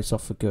sealing that place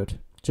off for good.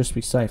 Just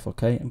be safe,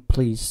 okay? And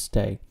please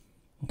stay.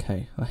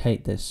 Okay, I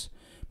hate this.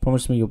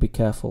 Promise me you'll be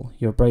careful.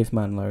 You're a brave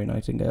man, Larry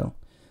Nightingale.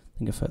 I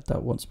think I've heard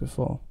that once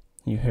before.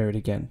 You hear it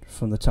again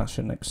from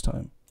Natasha next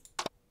time.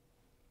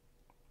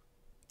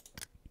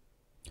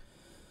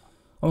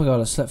 Oh my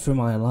god, I slept through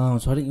my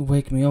alarms. Why didn't you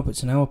wake me up?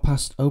 It's an hour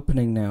past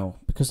opening now.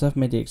 Because I've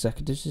made the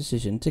executive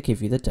decision to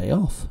give you the day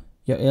off.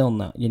 You're ill,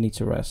 Nat. You need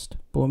to rest.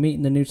 But we're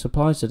meeting the new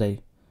supplies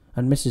today.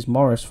 And Mrs.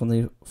 Morris from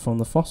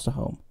the foster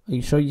home. Are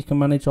you sure you can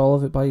manage all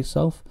of it by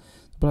yourself?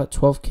 There'll be like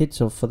 12 kids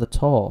for the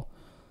tour.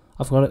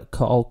 I've got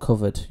it all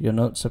covered. Your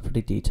notes are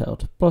pretty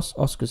detailed. Plus,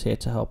 Oscar's here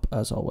to help,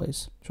 as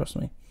always. Trust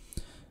me.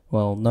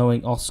 Well,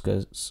 knowing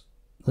Oscar's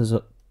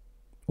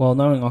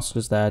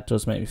there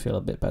does make me feel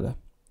a bit better.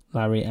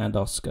 Larry and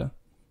Oscar.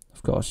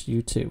 Of course,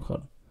 you too,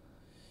 hon.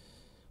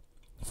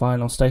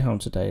 Fine, I'll stay home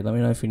today. Let me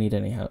know if you need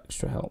any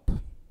extra help.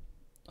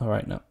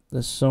 Alright, now.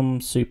 There's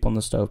some soup on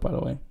the stove, by the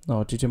way.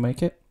 Oh, did you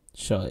make it?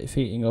 Sure, if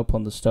heating up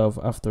on the stove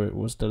after it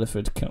was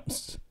delivered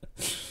counts.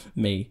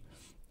 Me.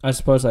 I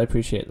suppose I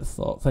appreciate the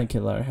thought. Thank you,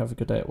 Larry. Have a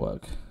good day at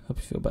work. Hope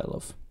you feel better,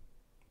 love.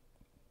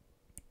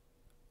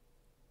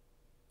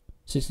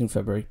 16th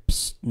February.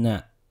 Psst,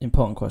 Nat.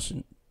 Important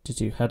question.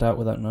 Did you head out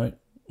without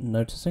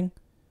noticing?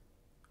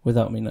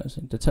 Without me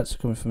noticing. Detective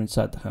coming from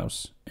inside the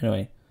house.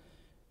 Anyway,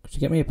 could you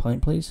get me a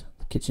pint, please?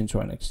 The kitchen's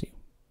right next to you.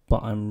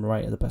 But I'm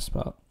right at the best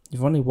part.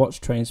 You've only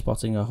watched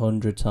Trainspotting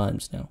 100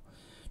 times now.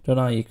 Don't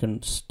know how you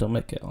can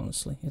stomach it,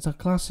 honestly. It's a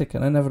classic,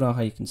 and I never know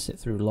how you can sit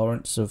through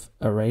Lawrence of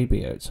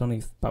Arabia. It's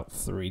only about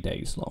 3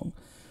 days long.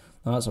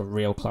 Now, that's a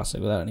real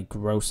classic without any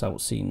gross-out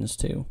scenes,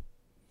 too.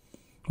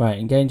 Right,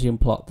 engaging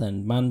plot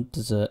then. Man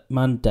desert,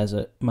 more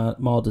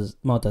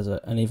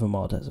desert, and even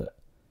more desert.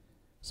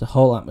 It's a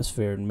whole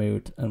atmosphere and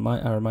mood, and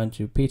might I remind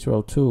you, Peter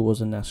O'Toole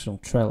was a national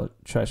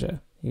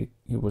treasure. He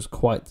was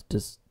quite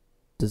the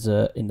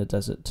desert in the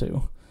desert,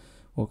 too.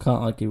 Well,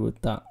 can't argue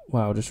with that.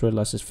 Wow, I just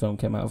realised this film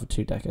came out over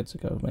 2 decades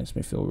ago. It makes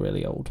me feel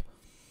really old.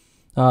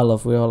 Ah,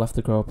 love, we all have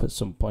to grow up at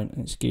some point.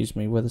 And excuse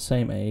me, we're the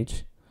same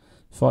age.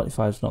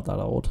 45's not that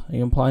old. Are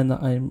you implying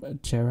that I'm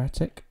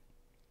geriatric?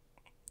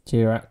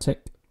 Geriatric?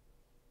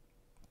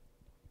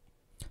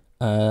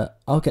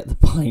 I'll get the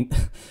pint.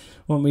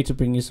 Want me to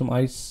bring you some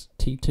iced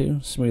tea too?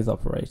 Smooth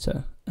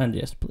operator. And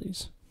yes,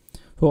 please.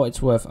 For what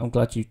it's worth, I'm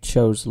glad you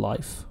chose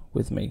life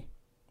with me.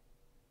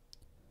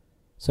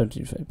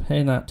 17th Feb.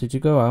 Hey Nat, did you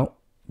go out?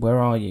 Where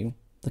are you?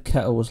 The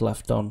kettle was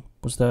left on.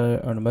 Was there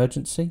an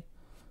emergency?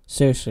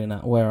 Seriously,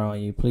 Nat, where are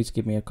you? Please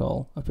give me a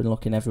call. I've been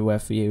looking everywhere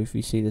for you. If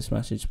you see this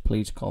message,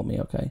 please call me,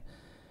 okay?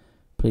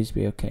 Please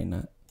be okay,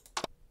 Nat.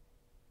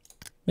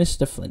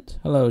 Mr. Flint.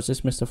 Hello, is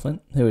this Mr.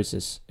 Flint? Who is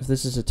this? If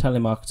this is a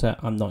telemarketer,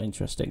 I'm not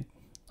interested.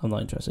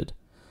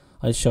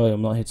 I assure you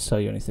I'm not here to tell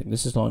you anything.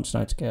 This is Lawrence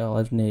Nightingale. I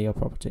live near your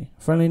property.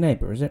 A friendly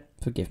neighbour, is it?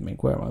 Forgive me.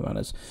 Where are my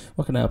manners?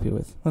 What can I help you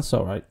with? That's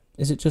alright.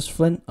 Is it just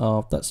Flint?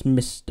 Oh, that's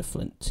Mr.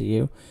 Flint to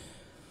you.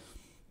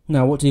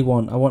 Now, what do you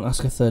want? I won't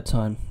ask a third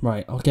time.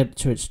 Right, I'll get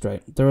to it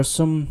straight. There are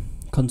some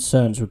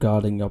concerns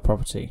regarding your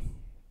property.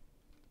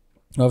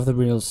 Whoever the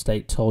real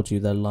estate told you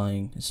they're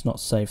lying. It's not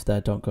safe there.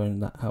 Don't go in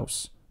that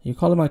house. Are you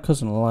calling my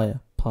cousin a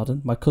liar?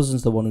 Pardon? My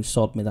cousin's the one who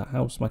sold me that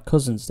house. My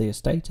cousin's the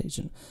estate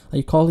agent. Are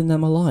you calling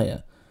them a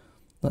liar?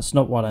 That's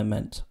not what I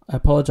meant. I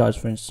apologise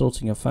for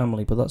insulting your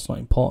family, but that's not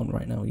important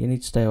right now. You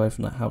need to stay away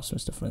from that house,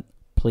 Mr. Flint.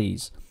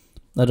 Please.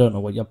 I don't know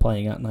what you're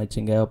playing at,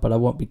 Nightingale, but I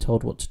won't be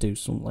told what to do,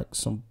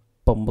 some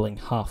bumbling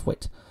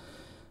half-wit.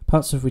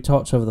 Perhaps if we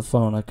talked over the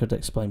phone, I could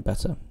explain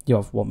better. You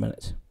have 1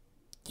 minute.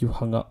 You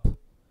hung up.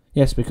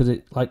 Yes, because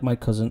like my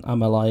cousin,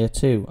 I'm a liar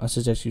too. I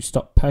suggest you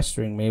stop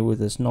pestering me with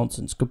this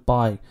nonsense.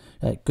 Goodbye.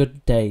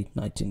 Good day,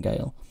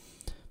 Nightingale.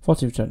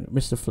 14th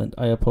Mr. Flint,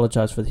 I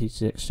apologise for the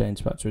heated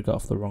exchange. Perhaps we got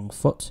off the wrong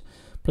foot.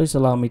 Please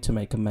allow me to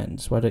make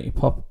amends. Why don't you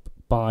pop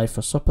by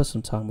for supper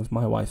sometime with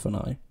my wife and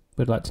I?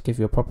 We'd like to give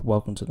you a proper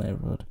welcome to the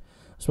neighbourhood.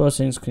 I suppose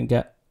things can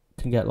get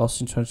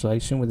lost in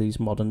translation with these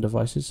modern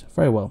devices.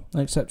 Very well.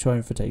 I accept your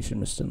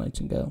invitation, Mr.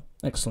 Nightingale.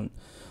 Excellent.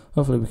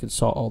 Hopefully we can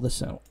sort all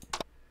this out.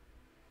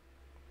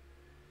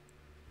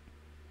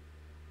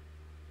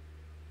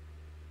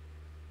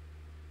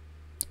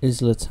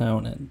 Isla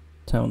Townsend.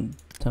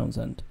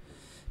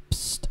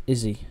 Psst,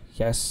 Izzy.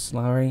 Yes,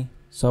 Larry?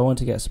 So I want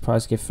to get a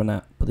surprise gift for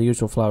Nat, but the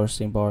usual flowers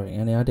seem boring.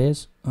 Any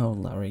ideas? Oh,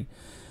 Larry.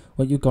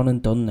 What you gone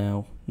and done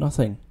now?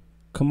 Nothing.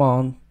 Come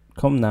on.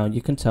 Come now,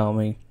 you can tell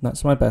me.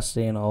 Nat's my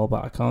bestie and all,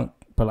 but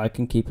I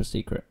can keep a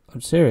secret. I'm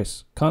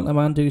serious. Can't a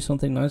man do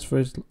something nice for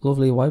his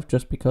lovely wife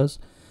just because?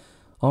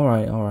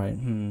 Alright.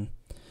 I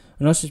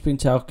know she's been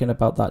talking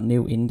about that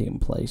new Indian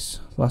place.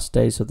 Last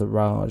Days of the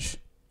Raj.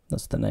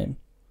 That's the name.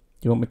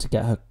 You want me to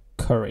get her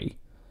curry?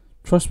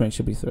 Trust me,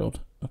 she'll be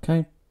thrilled.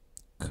 Okay?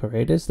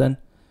 Curry it is then.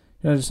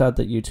 You know, just add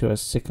that you two are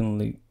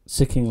sickeningly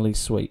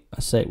sweet. I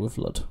say it with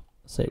love.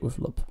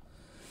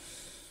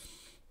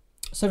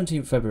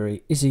 17th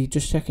February. Izzy,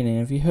 just checking in.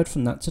 Have you heard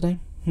from Nat today?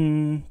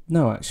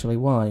 No, actually.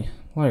 Why?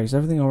 Larry, is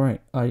everything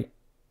alright? I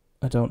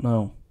don't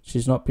know.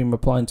 She's not been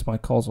replying to my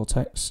calls or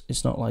texts.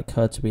 It's not like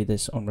her to be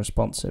this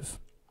unresponsive.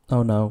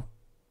 Oh no.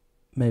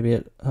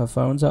 Maybe her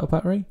phone's out of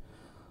battery?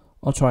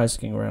 I'll try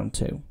asking around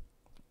too.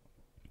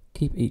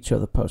 Keep each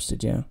other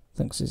posted, yeah?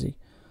 Thanks, Izzy.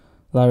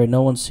 Larry,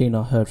 no one's seen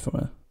or heard from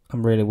her.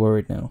 I'm really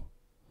worried now.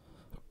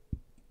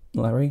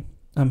 Larry,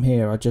 I'm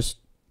here. I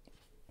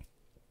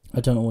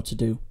don't know what to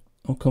do.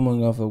 I'm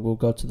coming over. We'll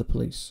go to the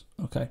police.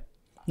 Okay.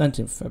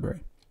 19th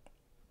February.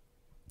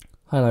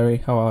 Hi, Larry.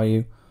 How are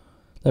you?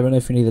 Let me know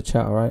if you need a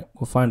chat, alright?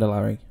 We'll find her,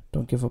 Larry.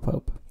 Don't give up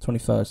hope.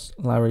 21st.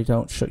 Larry,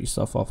 don't shut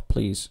yourself off,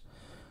 please.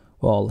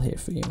 We're all here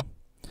for you.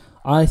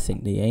 I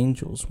think the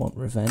angels want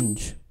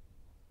revenge.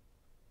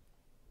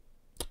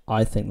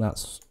 I think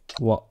that's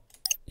what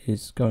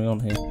is going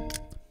on here.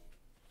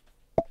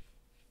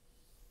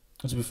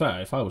 And to be fair,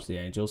 if I was the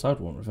angels, I'd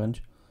want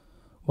revenge.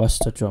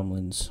 Wester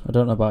Drumlins. I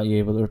don't know about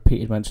you, but the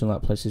repeated mention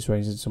of that place is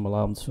raising some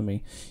alarms for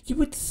me. You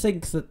would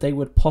think that they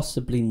would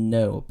possibly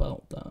know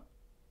about that.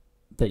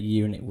 That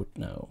unit would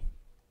know.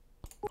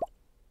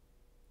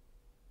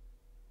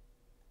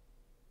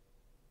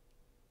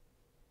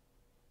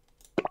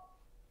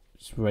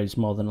 It's raised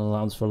more than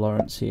allowance for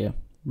Lawrence here.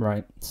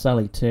 Right,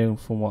 Sally too,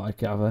 from what I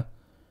gather.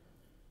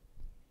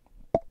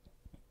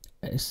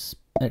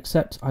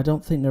 Except I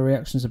don't think the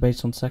reactions are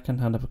based on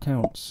second-hand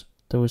accounts.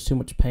 There was too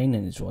much pain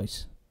in his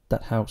voice.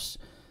 That house.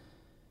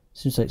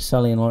 Seems like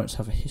Sally and Lawrence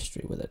have a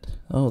history with it.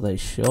 Oh, they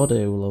sure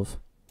do, love.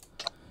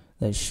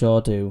 They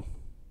sure do.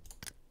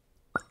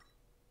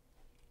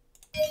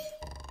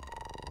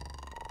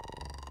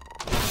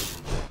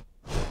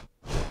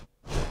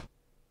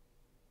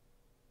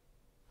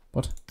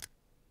 What?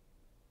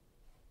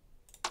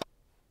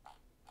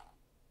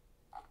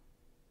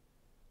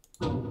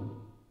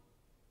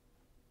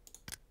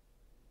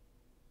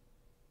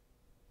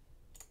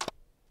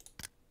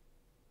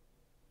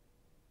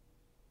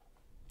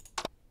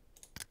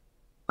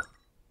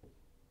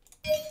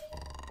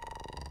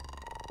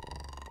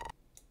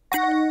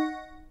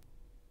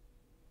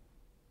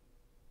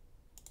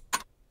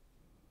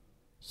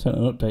 Sent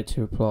an update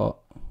to report.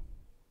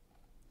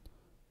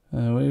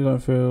 What are you going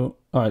through?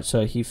 Alright,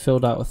 so he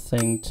filled out a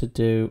thing to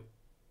do.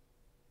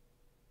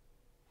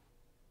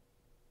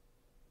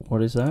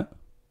 What is that?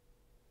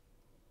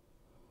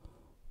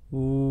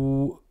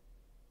 Ooh,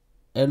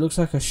 it looks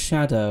like a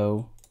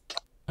shadow,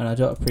 and I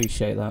don't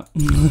appreciate that.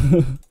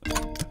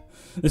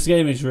 This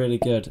game is really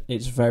good.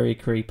 It's very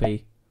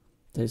creepy.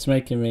 It's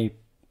making me...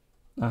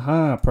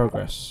 Aha,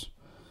 progress.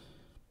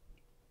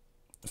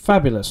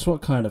 Fabulous.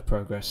 What kind of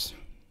progress?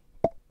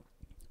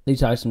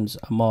 These items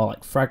are more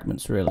like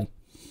fragments, really.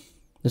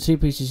 The two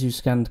pieces you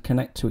scanned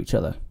connect to each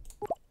other.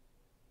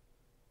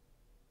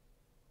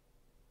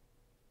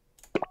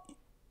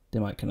 They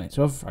might connect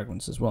to other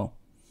fragments as well.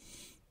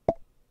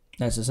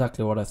 That's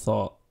exactly what I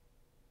thought.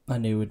 I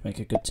knew we'd make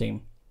a good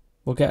team.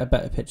 We'll get a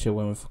better picture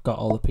when we've got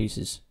all the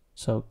pieces.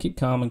 So keep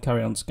calm and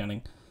carry on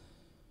scanning.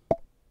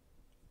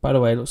 By the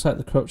way, it looks like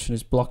the corruption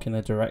is blocking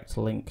a direct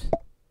link.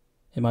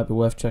 It might be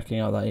worth checking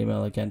out that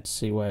email again to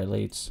see where it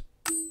leads.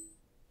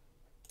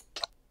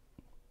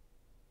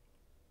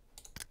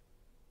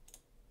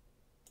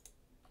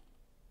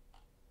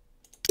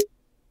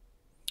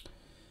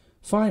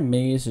 Find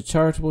Me is a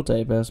charitable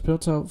database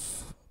built to help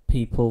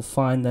people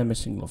find their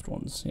missing loved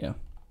ones. Yeah.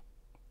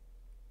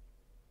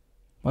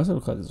 Why does it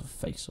look like there's a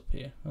face up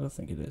here? I don't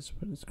think it is,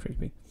 but it's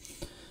creepy.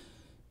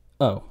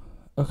 Oh,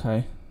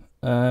 okay.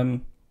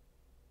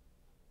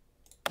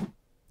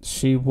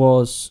 She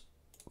was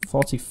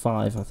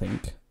 45, I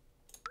think.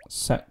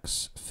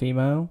 Sex,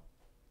 female.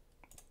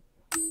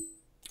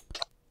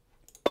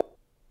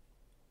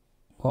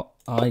 What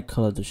eye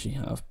colour does she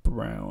have?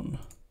 Brown.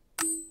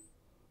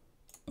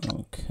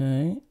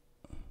 Okay.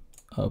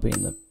 I'll be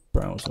in the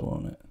browser,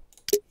 won't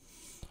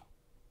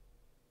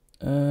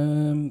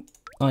it?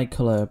 Eye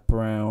colour,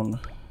 brown,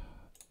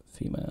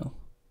 female.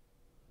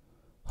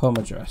 Home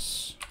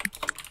address.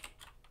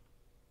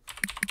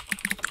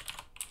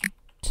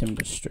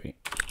 Timber Street.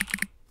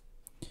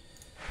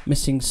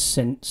 Missing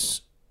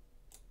since.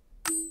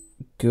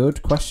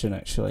 Good question,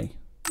 actually.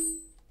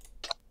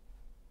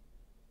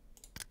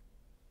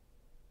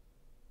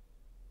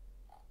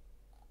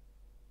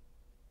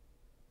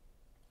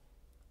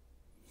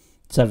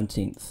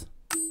 Seventeenth.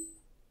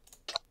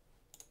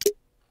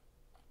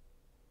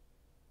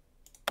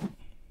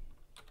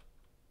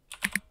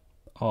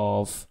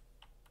 Of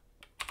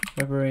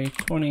February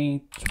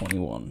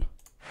 2021.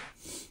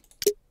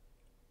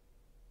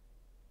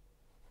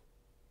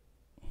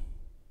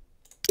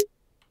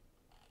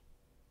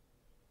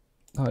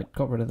 Oh, I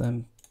got rid of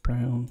them.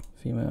 Brown,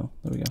 female.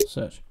 There we go.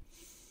 Search.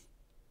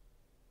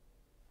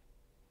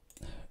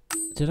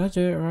 Did I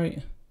do it right?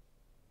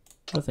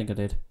 I don't think I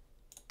did.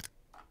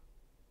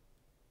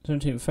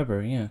 17th of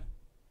February, yeah.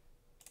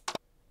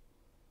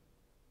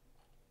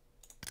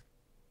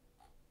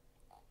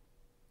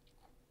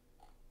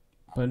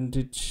 When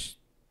did she...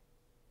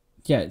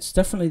 Yeah, it's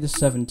definitely the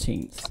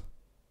 17th.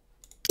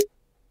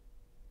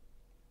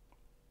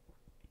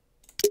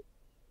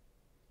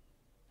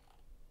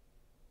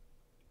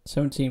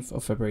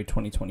 of February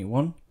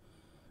 2021.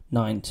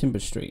 9 Timber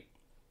Street.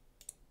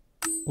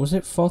 Was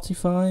it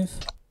 45?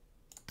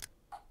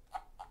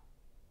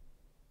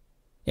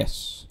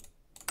 Yes.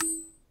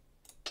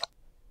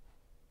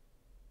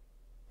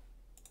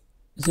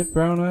 Is it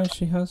brown eyes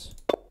she has?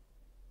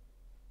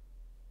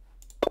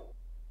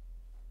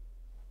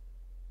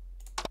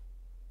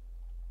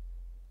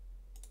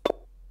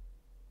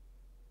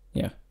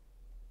 Yeah.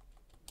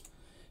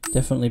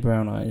 Definitely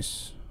brown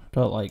eyes. I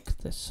don't like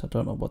this. I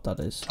don't know what that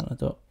is. And I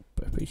don't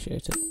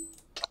appreciate it.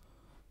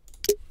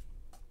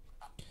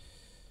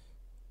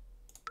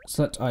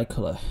 Select eye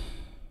colour.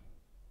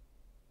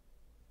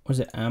 Or is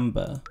it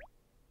amber?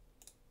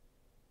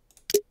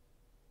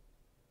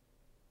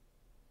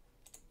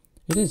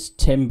 It is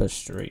Timber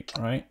Street,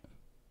 right?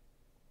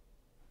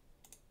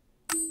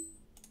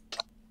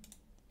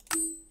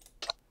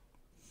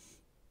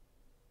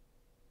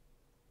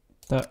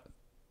 That...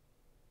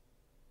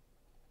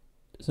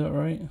 Is that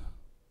right?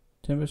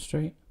 Timber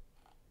Street?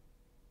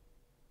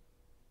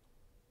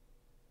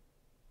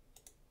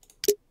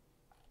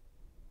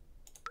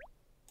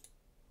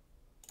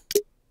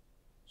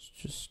 It's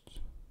just...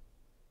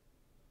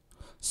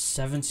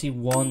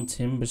 71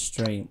 Timber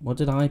Street. What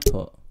did I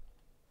put?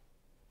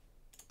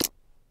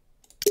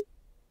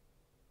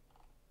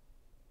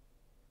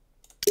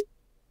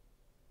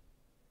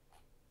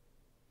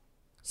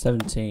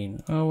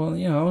 $17. Oh, well,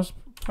 yeah, I was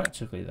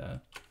practically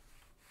there.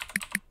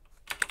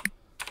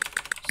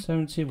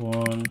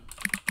 71.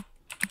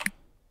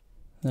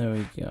 There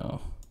we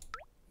go.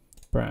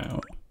 Brown.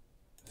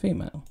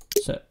 Female.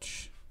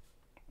 Search.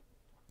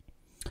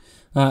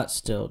 That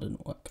still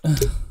didn't work.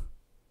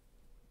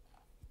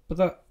 But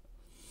that...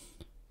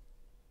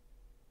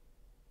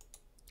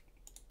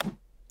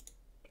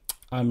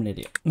 I'm an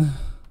idiot.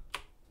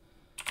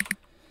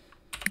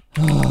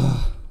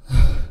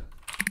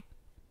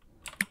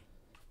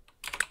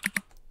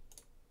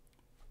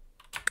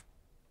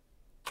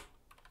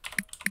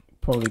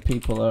 Probably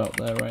people out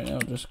there right now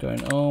just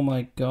going, oh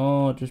my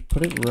god, just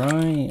put it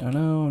right. I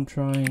know, I'm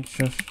trying.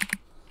 Shush.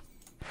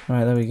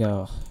 Right, there we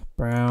go.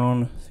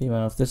 Brown,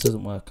 female. If this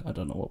doesn't work, I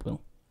don't know what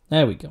will.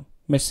 There we go.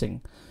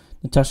 Missing.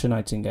 Natasha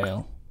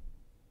Nightingale.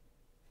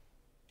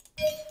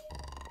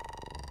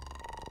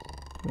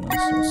 Do a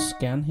nice little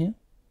scan here.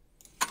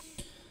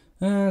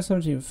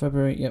 17th of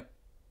February, yep.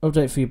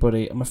 Update for you,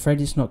 buddy. I'm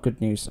afraid it's not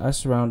good news. As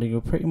surrounding, you're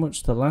pretty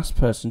much the last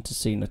person to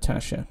see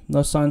Natasha.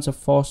 No signs of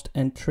forced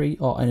entry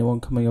or anyone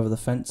coming over the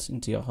fence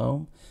into your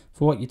home.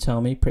 For what you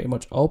tell me, pretty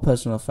much all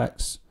personal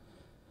effects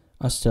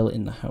are still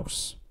in the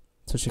house.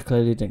 So she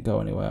clearly didn't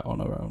go anywhere on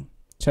her own.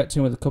 Checked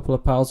in with a couple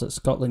of pals at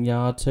Scotland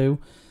Yard too.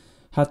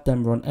 Had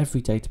them run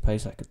every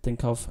database I could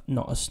think of.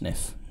 Not a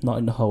sniff. Not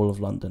in the whole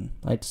of London.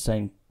 I hate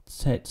to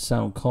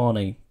sound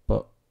corny,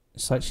 but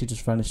it's like she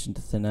just vanished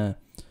into thin air.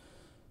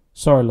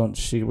 Sorry, Lunch,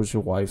 she was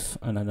your wife,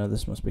 and I know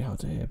this must be hard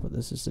to hear, but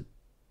this is the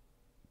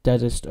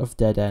deadest of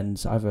dead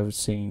ends I've ever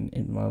seen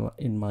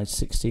in my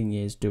 16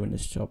 years doing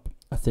this job.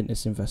 I think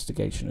this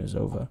investigation is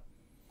over.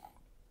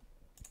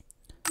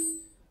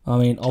 I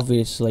mean,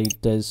 obviously,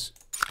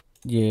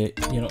 you're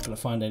not going to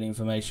find any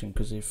information,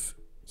 because if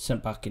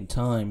sent back in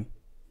time,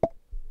 it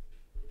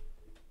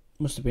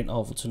must have been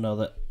awful to know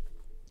that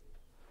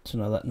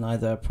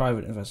neither a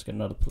private investigator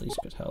nor the police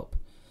could help.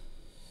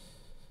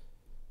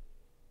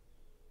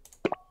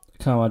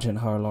 Can't imagine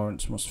how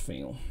Lawrence must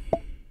feel.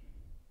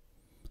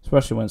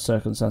 Especially when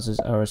circumstances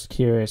are as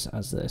curious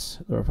as this.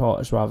 The report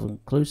is rather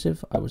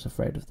conclusive. I was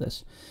afraid of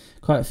this.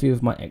 Quite a few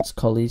of my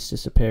ex-colleagues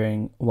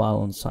disappearing while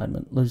on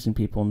assignment. Losing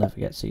people never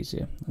gets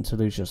easier. And to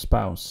lose your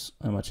spouse,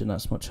 I imagine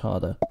that's much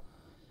harder.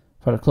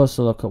 I've had a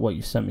closer look at what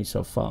you've sent me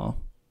so far.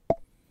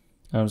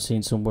 I've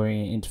seen some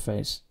worrying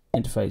interference.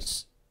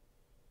 Interferences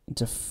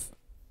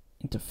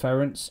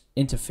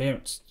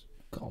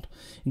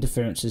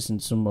in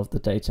some of the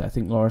data. I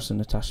think Loris and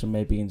Natasha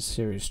may be in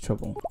serious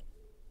trouble.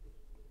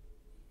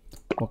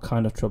 What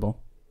kind of trouble?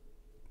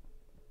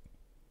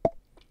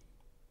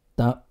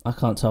 That I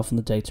can't tell from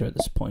the data at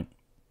this point.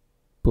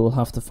 But we'll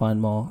have to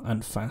find more,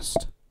 and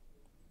fast.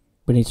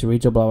 We need to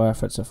redouble our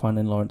efforts at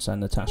finding Lawrence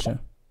and Natasha.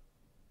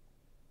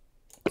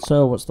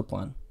 So, what's the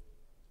plan?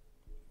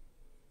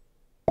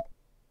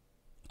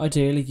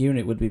 Ideally,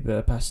 UNIT would be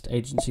the best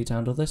agency to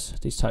handle this.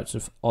 These types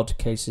of odd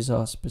cases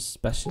are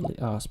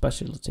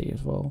specialty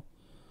as well.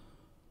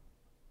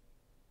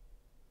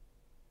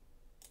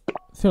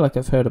 I feel like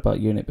I've heard about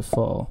UNIT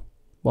before.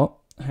 What?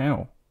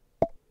 How?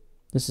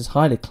 This is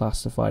highly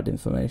classified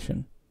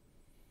information.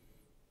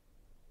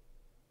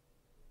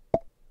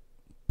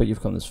 But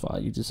you've come this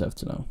far, you deserve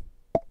to know.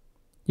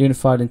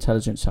 Unified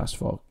Intelligence Task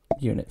Force,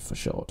 UNIT for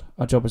short.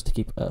 Our job is to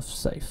keep Earth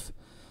safe.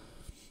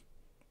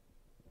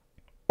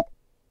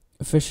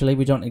 Officially,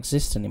 we don't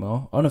exist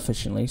anymore.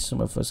 Unofficially, some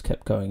of us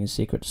kept going in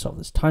secret to solve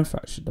this time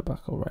fracture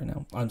debacle right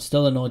now. I'm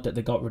still annoyed that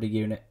they got rid of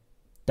UNIT.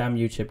 Damn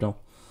you, Chibnall.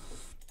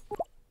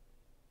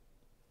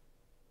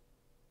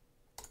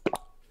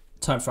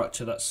 Time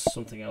fracture, that's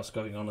something else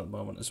going on at the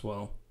moment as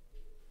well.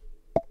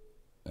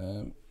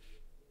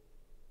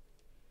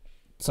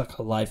 It's like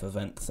a live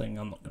event thing.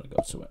 I'm not going to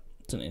go to it.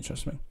 It doesn't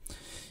interest me.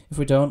 If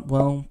we don't,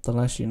 well, the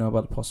less you know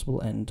about the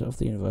possible end of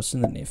the universe in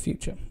the near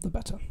future, the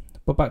better.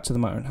 But back to the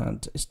matter in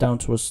hand. It's down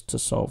to us to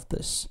solve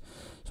this.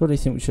 So what do you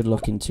think we should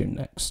look into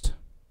next?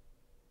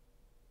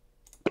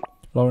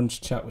 Lauren's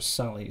chat with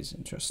Sally is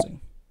interesting.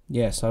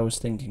 Yes, I was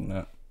thinking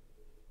that.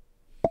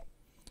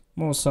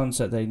 More sons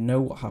said they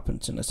know what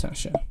happened to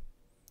Natasha.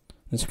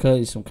 There's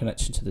clearly some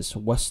connection to this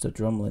Wester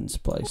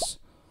Drumlins place.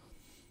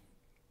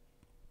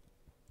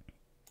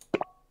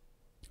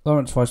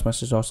 Lauren's voice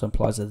message also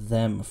implies a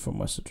them from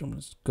Wester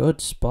Drumlins.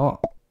 Good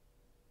spot.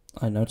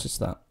 I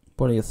noticed that.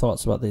 What are your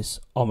thoughts about this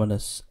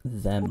ominous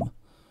them?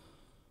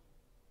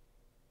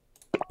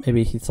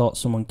 Maybe he thought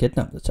someone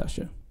kidnapped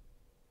Natasha.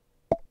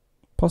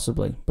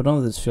 Possibly, but none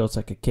of this feels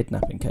like a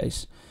kidnapping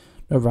case.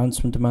 No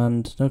ransom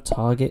demand, no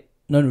target,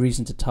 no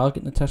reason to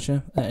target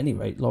Natasha. At any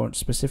rate, Lawrence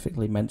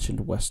specifically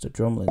mentioned Wester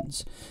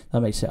Drumlins.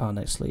 That makes it our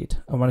next lead.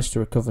 I managed to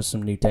recover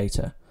some new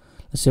data.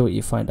 Let's see what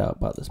you find out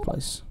about this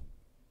place.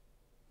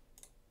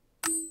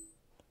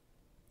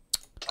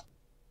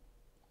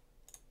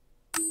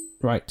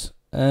 Right.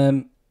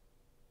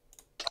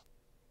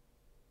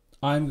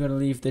 I'm going to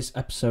leave this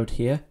episode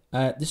here.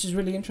 This is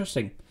really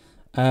interesting.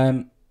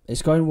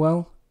 it's going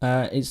well.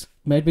 It's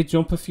made me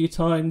jump a few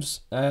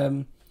times.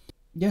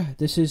 Yeah,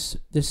 this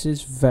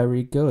is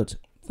very good.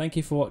 Thank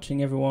you for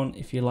watching, everyone.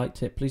 If you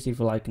liked it, please leave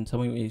a like and tell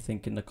me what you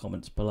think in the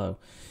comments below.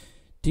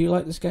 Do you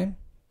like this game?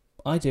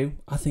 I do.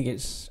 I think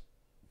it's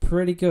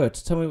pretty good.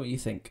 Tell me what you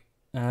think.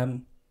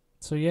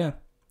 So yeah,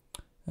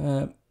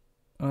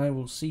 I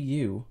will see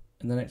you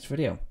in the next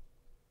video.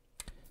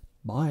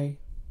 Bye.